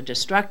has a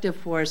destructive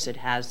force. It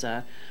has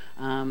a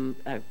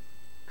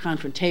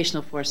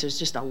confrontational force. There's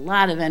just a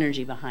lot of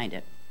energy behind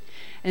it.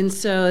 And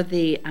so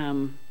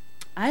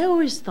I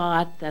always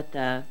thought that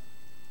the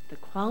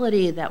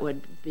quality that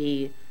would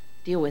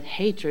deal with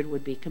hatred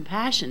would be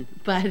compassion,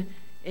 but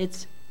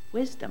it's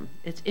wisdom.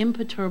 It's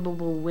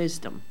imperturbable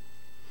wisdom.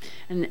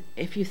 And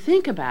if you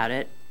think about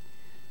it,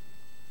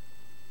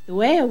 the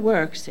way it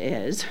works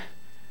is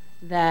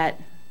that,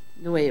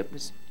 the way it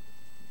was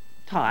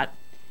taught,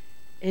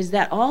 is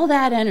that all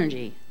that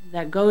energy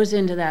that goes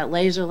into that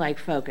laser-like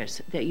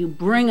focus that you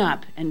bring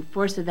up and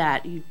force of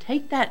that, you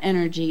take that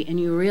energy and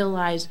you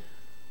realize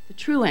the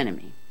true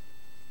enemy,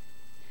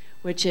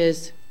 which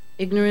is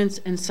ignorance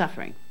and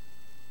suffering.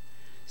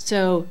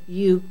 So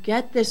you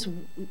get this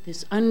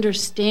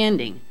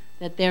understanding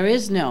that there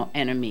is no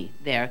enemy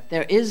there.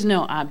 There is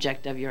no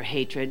object of your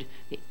hatred.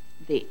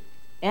 The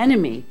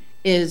enemy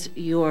is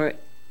your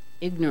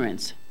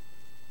ignorance,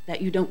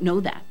 that you don't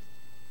know that.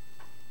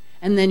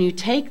 And then you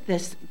take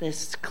this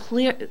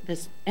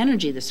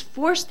energy, this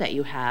force that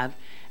you have,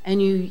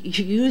 and you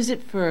use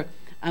it for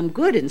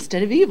good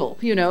instead of evil.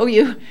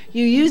 You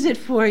use it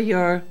for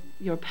your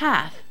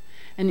path.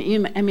 And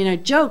I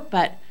joke,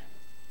 but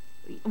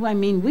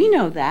we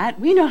know that.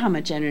 We know how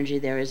much energy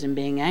there is in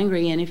being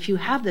angry. And if you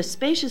have this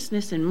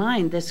spaciousness in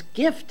mind, this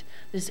gift,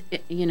 this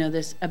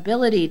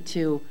ability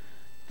to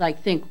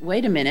think,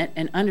 wait a minute,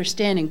 and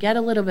understand and get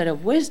a little bit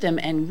of wisdom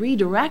and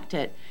redirect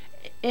it,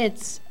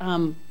 it's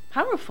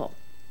powerful.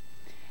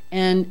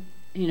 And,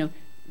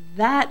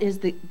 that is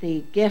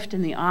the gift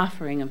and the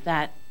offering of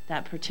that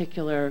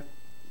particular,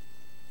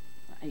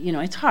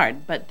 it's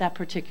hard, but that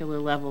particular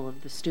level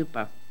of the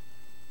stupa.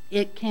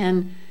 It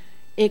can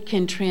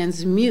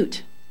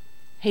transmute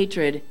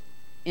hatred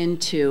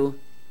into,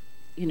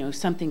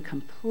 something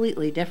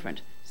completely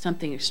different,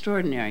 something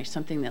extraordinary,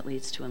 something that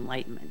leads to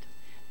enlightenment.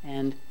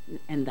 And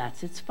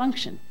that's its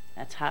function.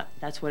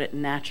 That's what it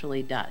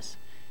naturally does.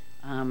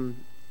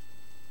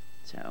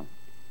 So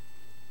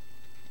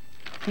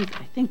I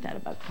think that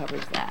about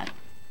covers that.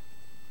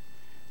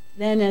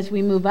 Then as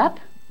we move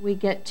up, we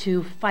get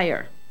to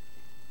fire.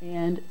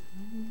 And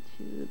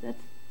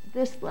that's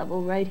this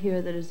level right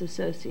here that is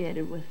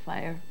associated with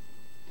fire.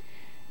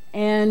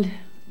 And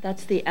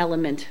that's the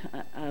element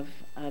of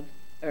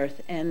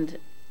earth. And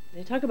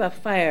they talk about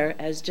fire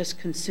as just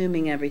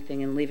consuming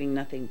everything and leaving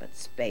nothing but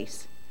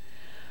space.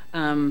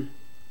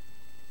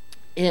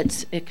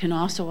 It can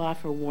also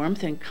offer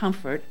warmth and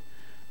comfort,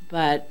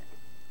 but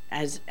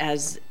as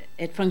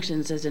it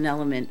functions as an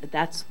element,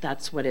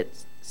 that's what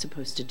it's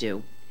supposed to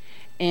do.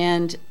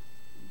 And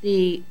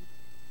the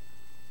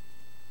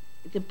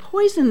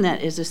poison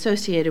that is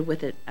associated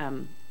with it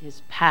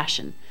is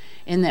passion,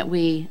 in that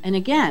and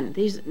again,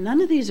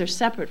 none of these are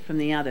separate from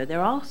the other.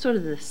 They're all sort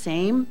of the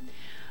same,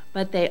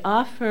 but they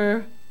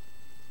offer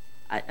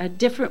a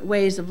different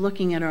ways of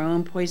looking at our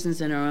own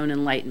poisons and our own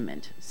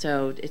enlightenment.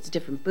 So it's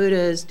different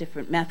Buddhas,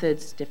 different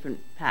methods, different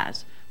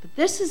paths. But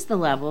this is the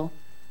level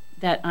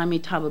that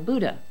Amitabha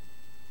Buddha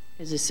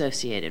is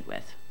associated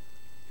with,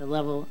 the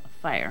level of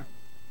fire.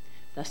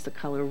 That's the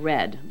color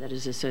red that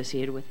is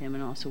associated with him,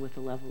 and also with the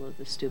level of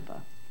the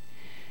stupa.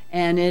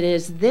 And it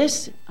is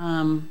this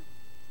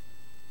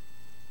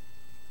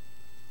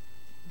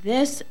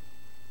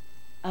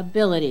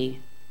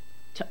ability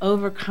to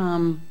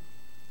overcome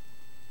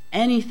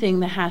anything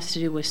that has to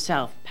do with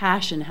self.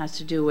 Passion has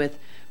to do with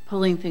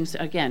pulling things,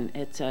 again,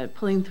 it's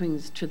pulling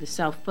things to the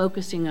self,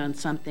 focusing on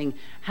something,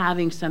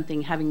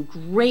 having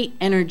great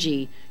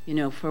energy,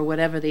 for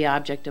whatever the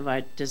object of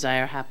our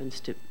desire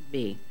happens to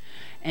be.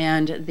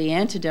 And the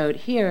antidote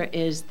here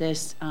is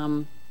this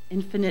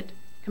infinite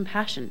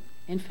compassion,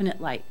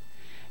 infinite light.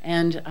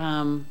 And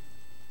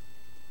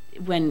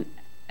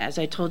as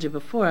I told you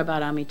before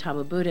about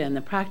Amitabha Buddha and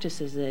the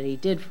practices that he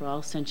did for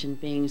all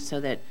sentient beings, so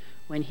that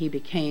when he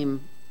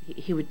became,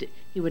 he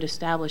would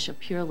establish a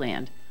pure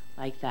land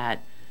like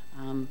that.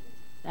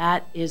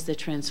 That is the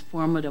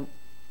transformative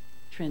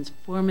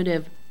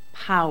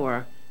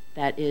power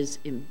that is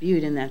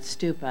imbued in that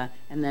stupa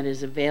and that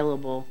is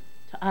available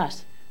to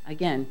us.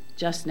 Again,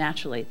 just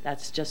naturally,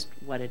 that's just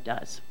what it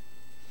does.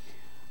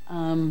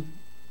 So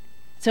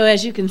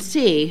as you can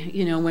see,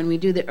 when we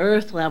do the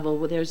earth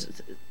level,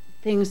 there's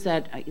things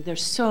that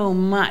there's so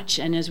much,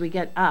 and as we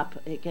get up,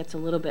 it gets a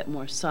little bit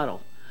more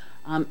subtle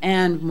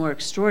and more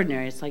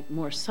extraordinary. It's like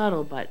more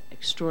subtle but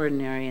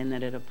extraordinary in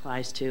that it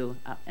applies to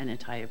an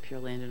entire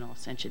Pure Land and all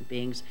sentient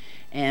beings,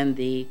 and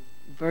the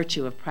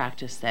virtue of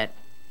practice that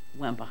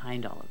went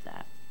behind all of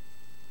that.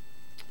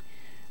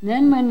 And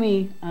then when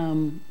we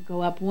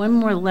go up one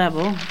more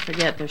level, I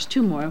forget, there's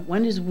two more.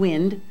 One is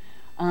wind.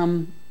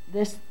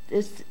 This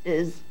is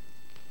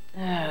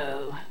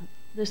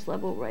this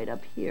level right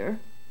up here.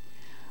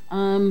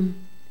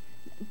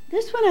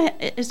 This one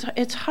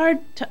it's hard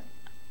to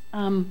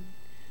I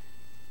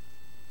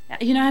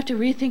have to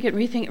rethink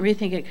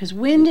it, because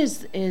wind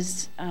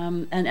is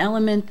an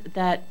element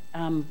that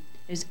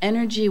is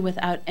energy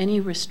without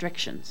any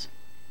restrictions.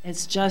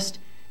 It's just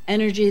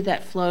energy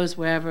that flows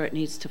wherever it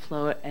needs to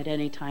flow at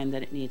any time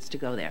that it needs to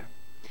go there.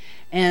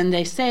 And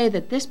they say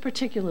that this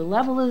particular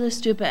level of the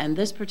stupa and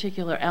this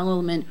particular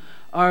element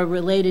are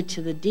related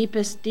to the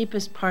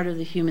deepest part of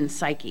the human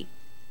psyche.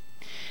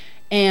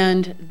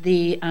 And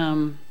the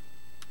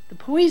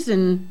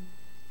poison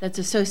that's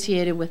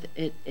associated with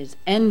it is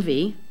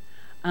envy,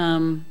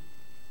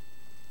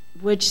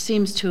 which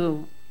seems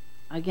to,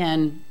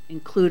 again,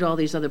 include all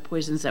these other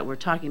poisons that we're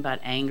talking about: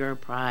 anger,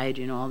 pride,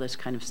 all this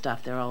kind of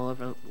stuff. They're all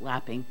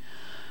overlapping.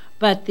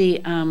 But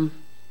the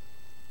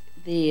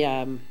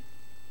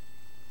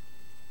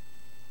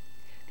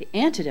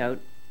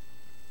antidote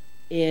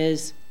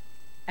is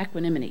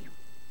equanimity.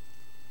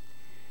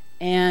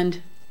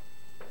 And,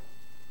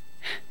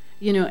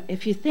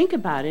 if you think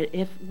about it,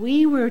 if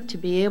we were to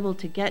be able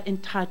to get in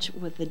touch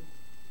with the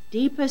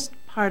deepest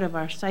part of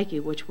our psyche,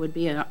 which would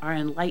be our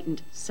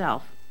enlightened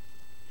self,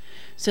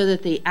 so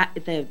that the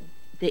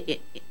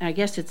I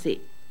guess it's the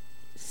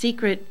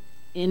secret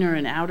inner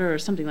and outer or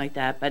something like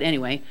that, but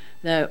anyway,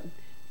 our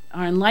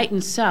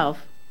enlightened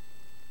self,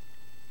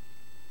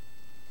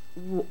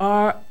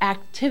 our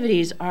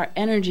activities, our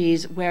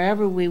energies,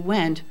 wherever we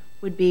went,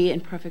 would be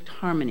in perfect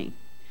harmony.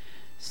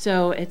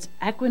 So it's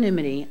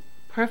equanimity,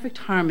 perfect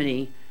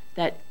harmony,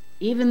 that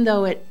even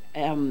though it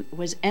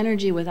was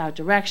energy without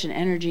direction,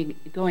 energy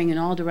going in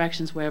all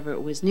directions wherever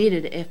it was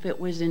needed, if it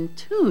was in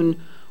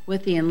tune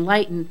with the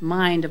enlightened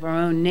mind of our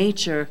own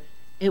nature,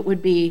 it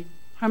would be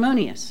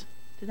harmonious.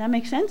 Did that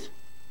make sense?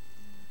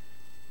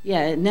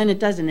 Yeah, and then it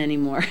doesn't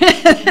anymore.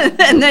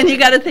 And then you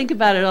got to think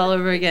about it all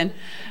over again.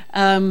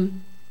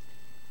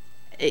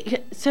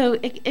 So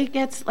it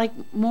gets like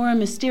more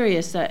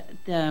mysterious.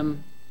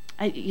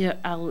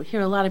 I'll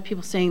hear a lot of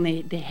people saying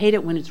they hate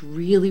it when it's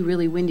really,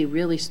 really windy,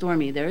 really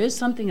stormy. There is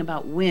something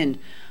about wind.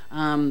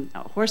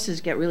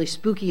 Horses get really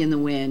spooky in the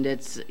wind.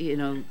 It's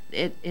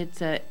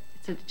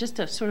just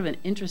a sort of an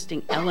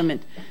interesting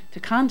element to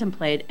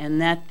contemplate,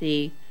 and that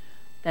the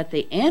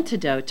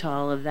antidote to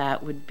all of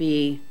that would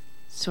be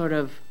sort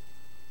of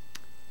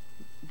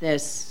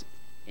this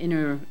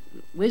inner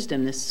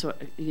wisdom, this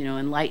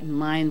enlightened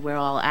mind, where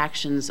all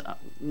actions,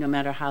 no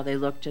matter how they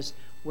look, just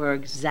were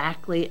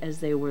exactly as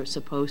they were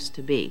supposed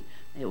to be.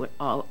 It would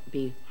all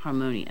be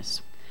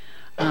harmonious.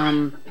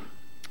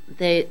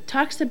 They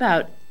talks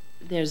about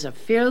there's a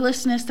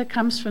fearlessness that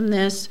comes from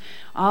this.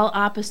 All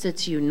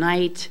opposites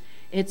unite.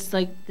 It's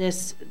like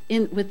this,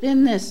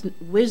 within this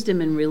wisdom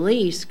and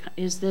release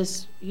is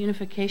this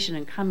unification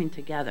and coming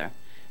together.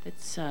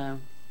 It's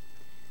kind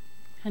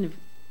of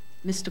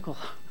mystical.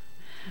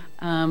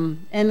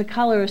 And the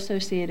color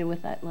associated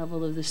with that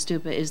level of the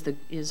stupa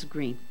is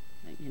green,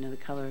 the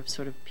color of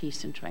sort of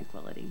peace and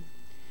tranquility.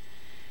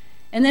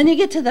 And then you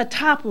get to the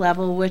top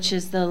level, which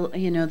is the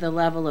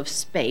level of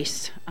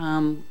space,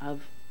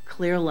 of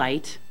clear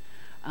light,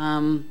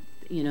 the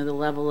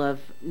level of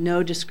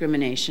no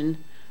discrimination,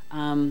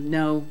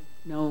 no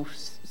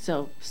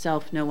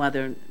self, no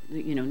other,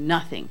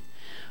 nothing.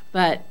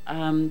 But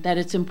that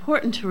it's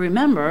important to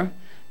remember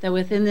that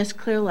within this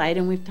clear light,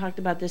 and we've talked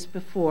about this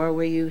before,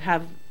 where you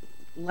have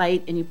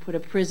light and you put a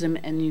prism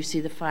and you see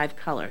the 5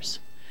 colors.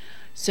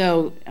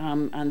 So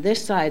on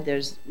this side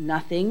there's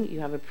nothing, you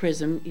have a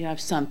prism, you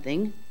have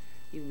something,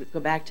 you go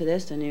back to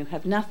this and you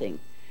have nothing.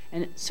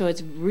 And so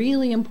it's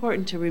really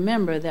important to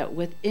remember that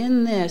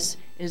within this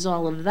is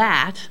all of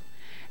that,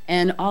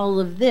 and all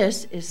of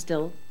this is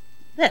still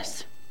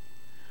this.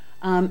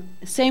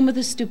 Same with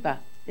the stupa.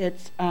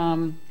 It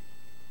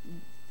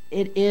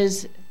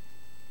is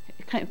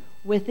kind of,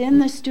 within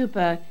the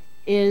stupa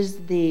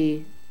is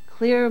the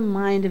clear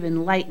mind of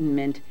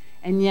enlightenment,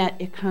 and yet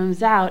it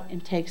comes out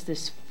and takes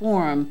this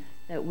form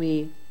that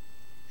we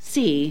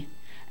see,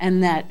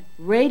 and that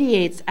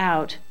radiates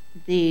out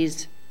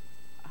these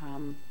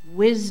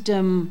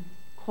wisdom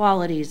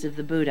qualities of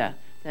the Buddha,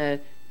 the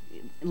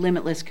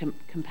limitless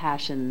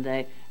compassion,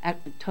 the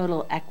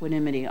total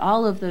equanimity.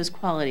 All of those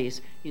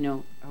qualities,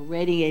 are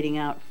radiating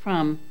out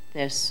from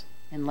this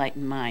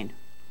enlightened mind.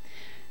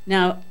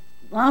 Now,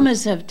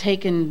 lamas have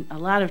taken a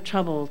lot of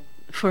trouble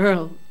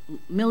for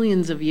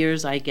millions of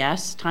years, I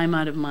guess, time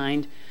out of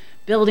mind,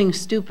 building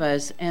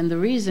stupas, and the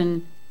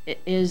reason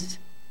is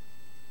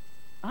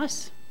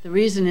us. The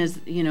reason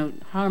is,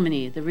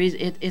 harmony. The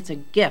reason it's a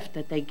gift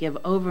that they give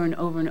over and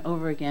over and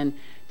over again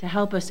to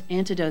help us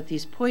antidote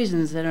these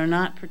poisons that are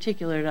not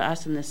particular to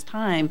us in this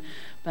time,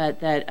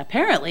 but that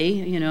apparently,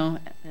 you know,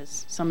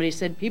 as somebody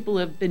said, people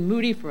have been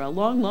moody for a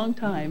long, long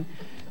time.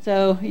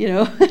 So, you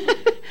know,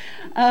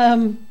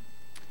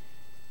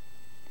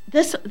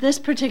 this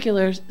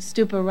particular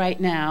stupa right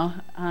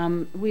now,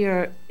 we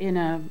are in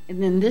a,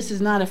 and then this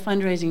is not a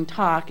fundraising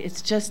talk,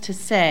 it's just to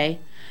say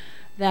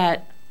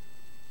that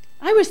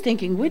I was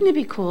thinking, wouldn't it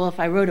be cool if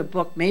I wrote a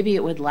book? Maybe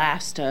it would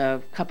last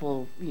a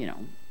couple, you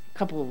know,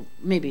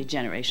 maybe a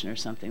generation or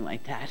something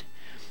like that.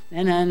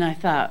 And then I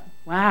thought,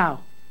 wow,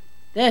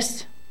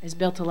 this is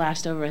built to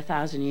last over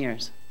 1,000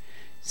 years.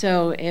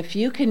 So if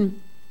you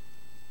can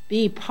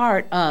be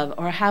part of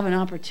or have an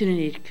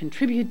opportunity to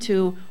contribute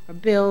to or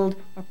build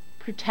or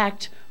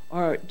protect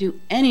or do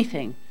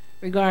anything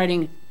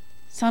regarding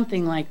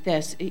something like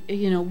this,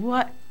 you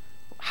know,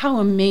 how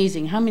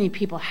amazing, how many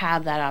people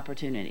have that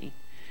opportunity.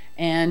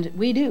 And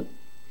we do.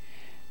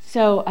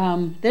 So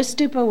this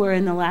stupa, we're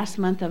in the last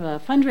month of a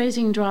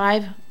fundraising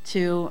drive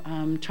to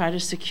try to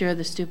secure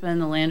the stupa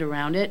and the land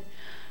around it.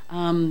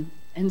 And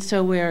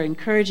so we're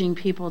encouraging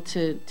people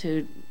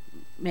to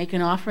make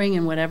an offering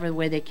in whatever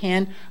way they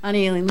can.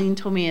 Annie Eileen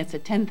told me it's a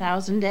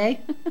 10,000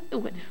 day.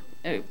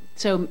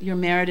 So your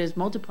merit is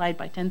multiplied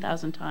by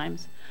 10,000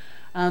 times.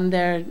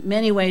 There are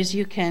many ways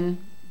you can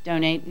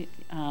donate,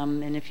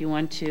 and if you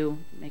want to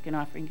make an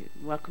offering,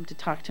 you're welcome to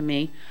talk to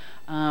me.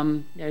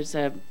 There's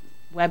a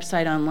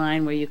website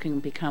online where you can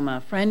become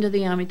a friend of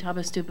the Amitabha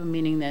Stupa,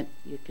 meaning that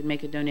you can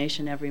make a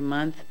donation every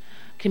month.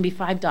 It can be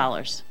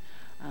 $5.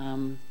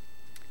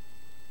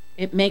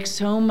 It makes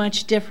so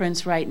much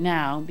difference right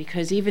now,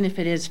 because even if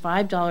it is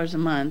 $5 a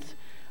month,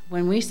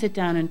 when we sit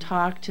down and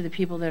talk to the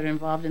people that are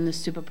involved in the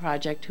Stupa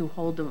project who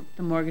hold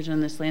the mortgage on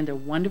this land, they're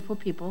wonderful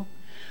people.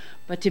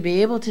 But to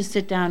be able to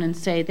sit down and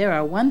say there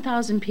are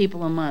 1,000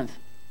 people a month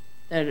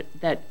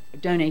that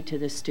donate to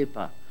this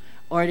stupa,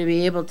 or to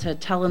be able to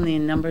tell them the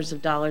numbers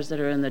of dollars that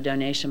are in the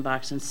donation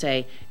box and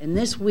say, in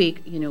this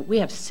week, you know, we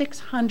have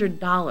 $600,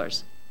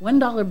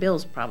 $1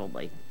 bills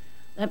probably.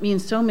 That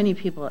means so many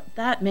people.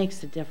 That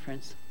makes a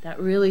difference. That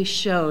really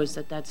shows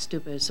that that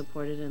stupa is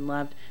supported and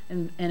loved,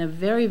 and a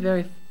very,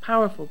 very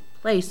powerful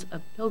place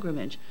of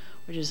pilgrimage,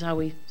 which is how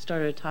we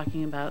started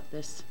talking about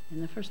this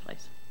in the first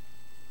place.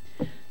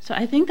 So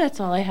I think that's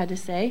all I had to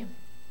say.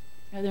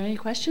 Are there any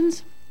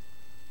questions?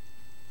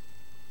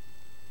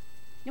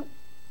 Nope.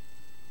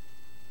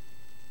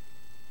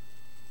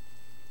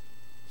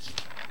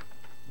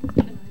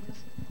 Can I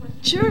ask a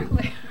question? Sure.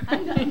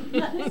 I'm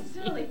not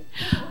necessarily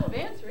capable of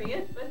answering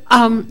it, but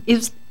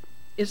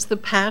Is the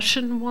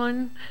passion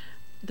one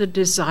the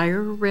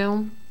desire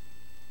realm?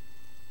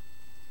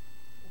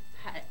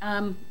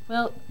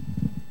 well,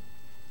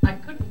 I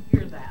couldn't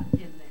hear that in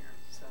there,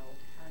 so.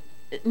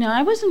 no,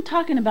 I wasn't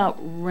talking about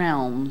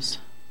realms.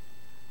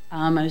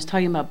 I was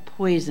talking about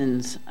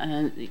poisons.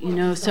 You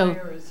know, so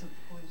Desire is a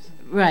poison.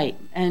 right,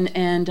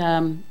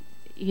 and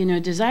you know,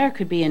 desire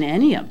could be in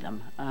any of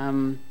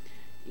them.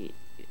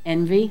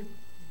 Envy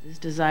is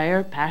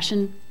desire.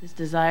 Passion is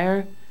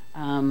desire.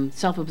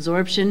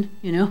 Self-absorption.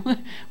 You know,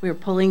 we're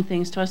pulling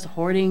things to us.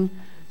 Hoarding.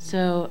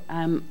 So,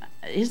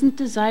 isn't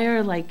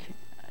desire like,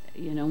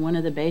 you know, one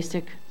of the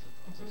basic?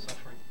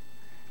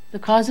 The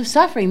cause of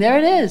suffering. There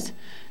it is.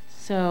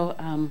 So,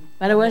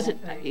 but I wasn't,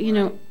 you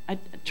know, I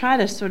try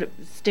to sort of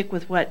stick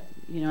with what,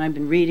 you know, I've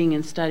been reading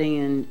and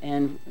studying,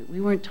 and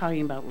we weren't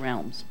talking about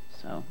realms.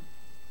 So,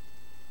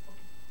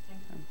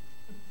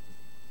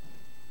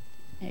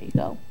 there you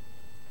go.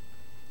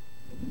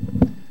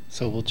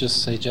 So we'll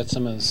just say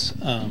Jetsunma's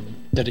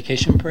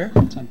dedication prayer.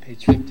 It's on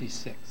page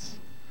 56.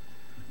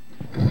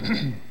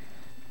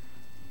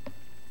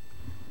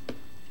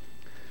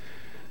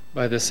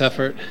 By this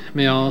effort,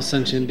 may all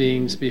sentient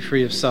beings be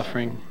free of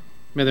suffering.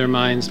 May their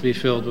minds be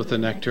filled with the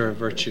nectar of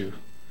virtue.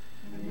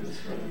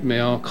 May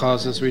all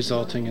causes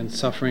resulting in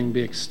suffering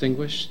be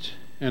extinguished,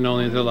 and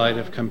only the light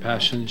of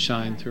compassion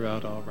shine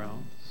throughout all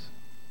realms.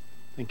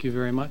 Thank you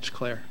very much,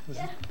 Claire. It was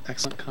an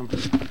excellent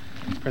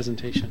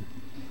presentation.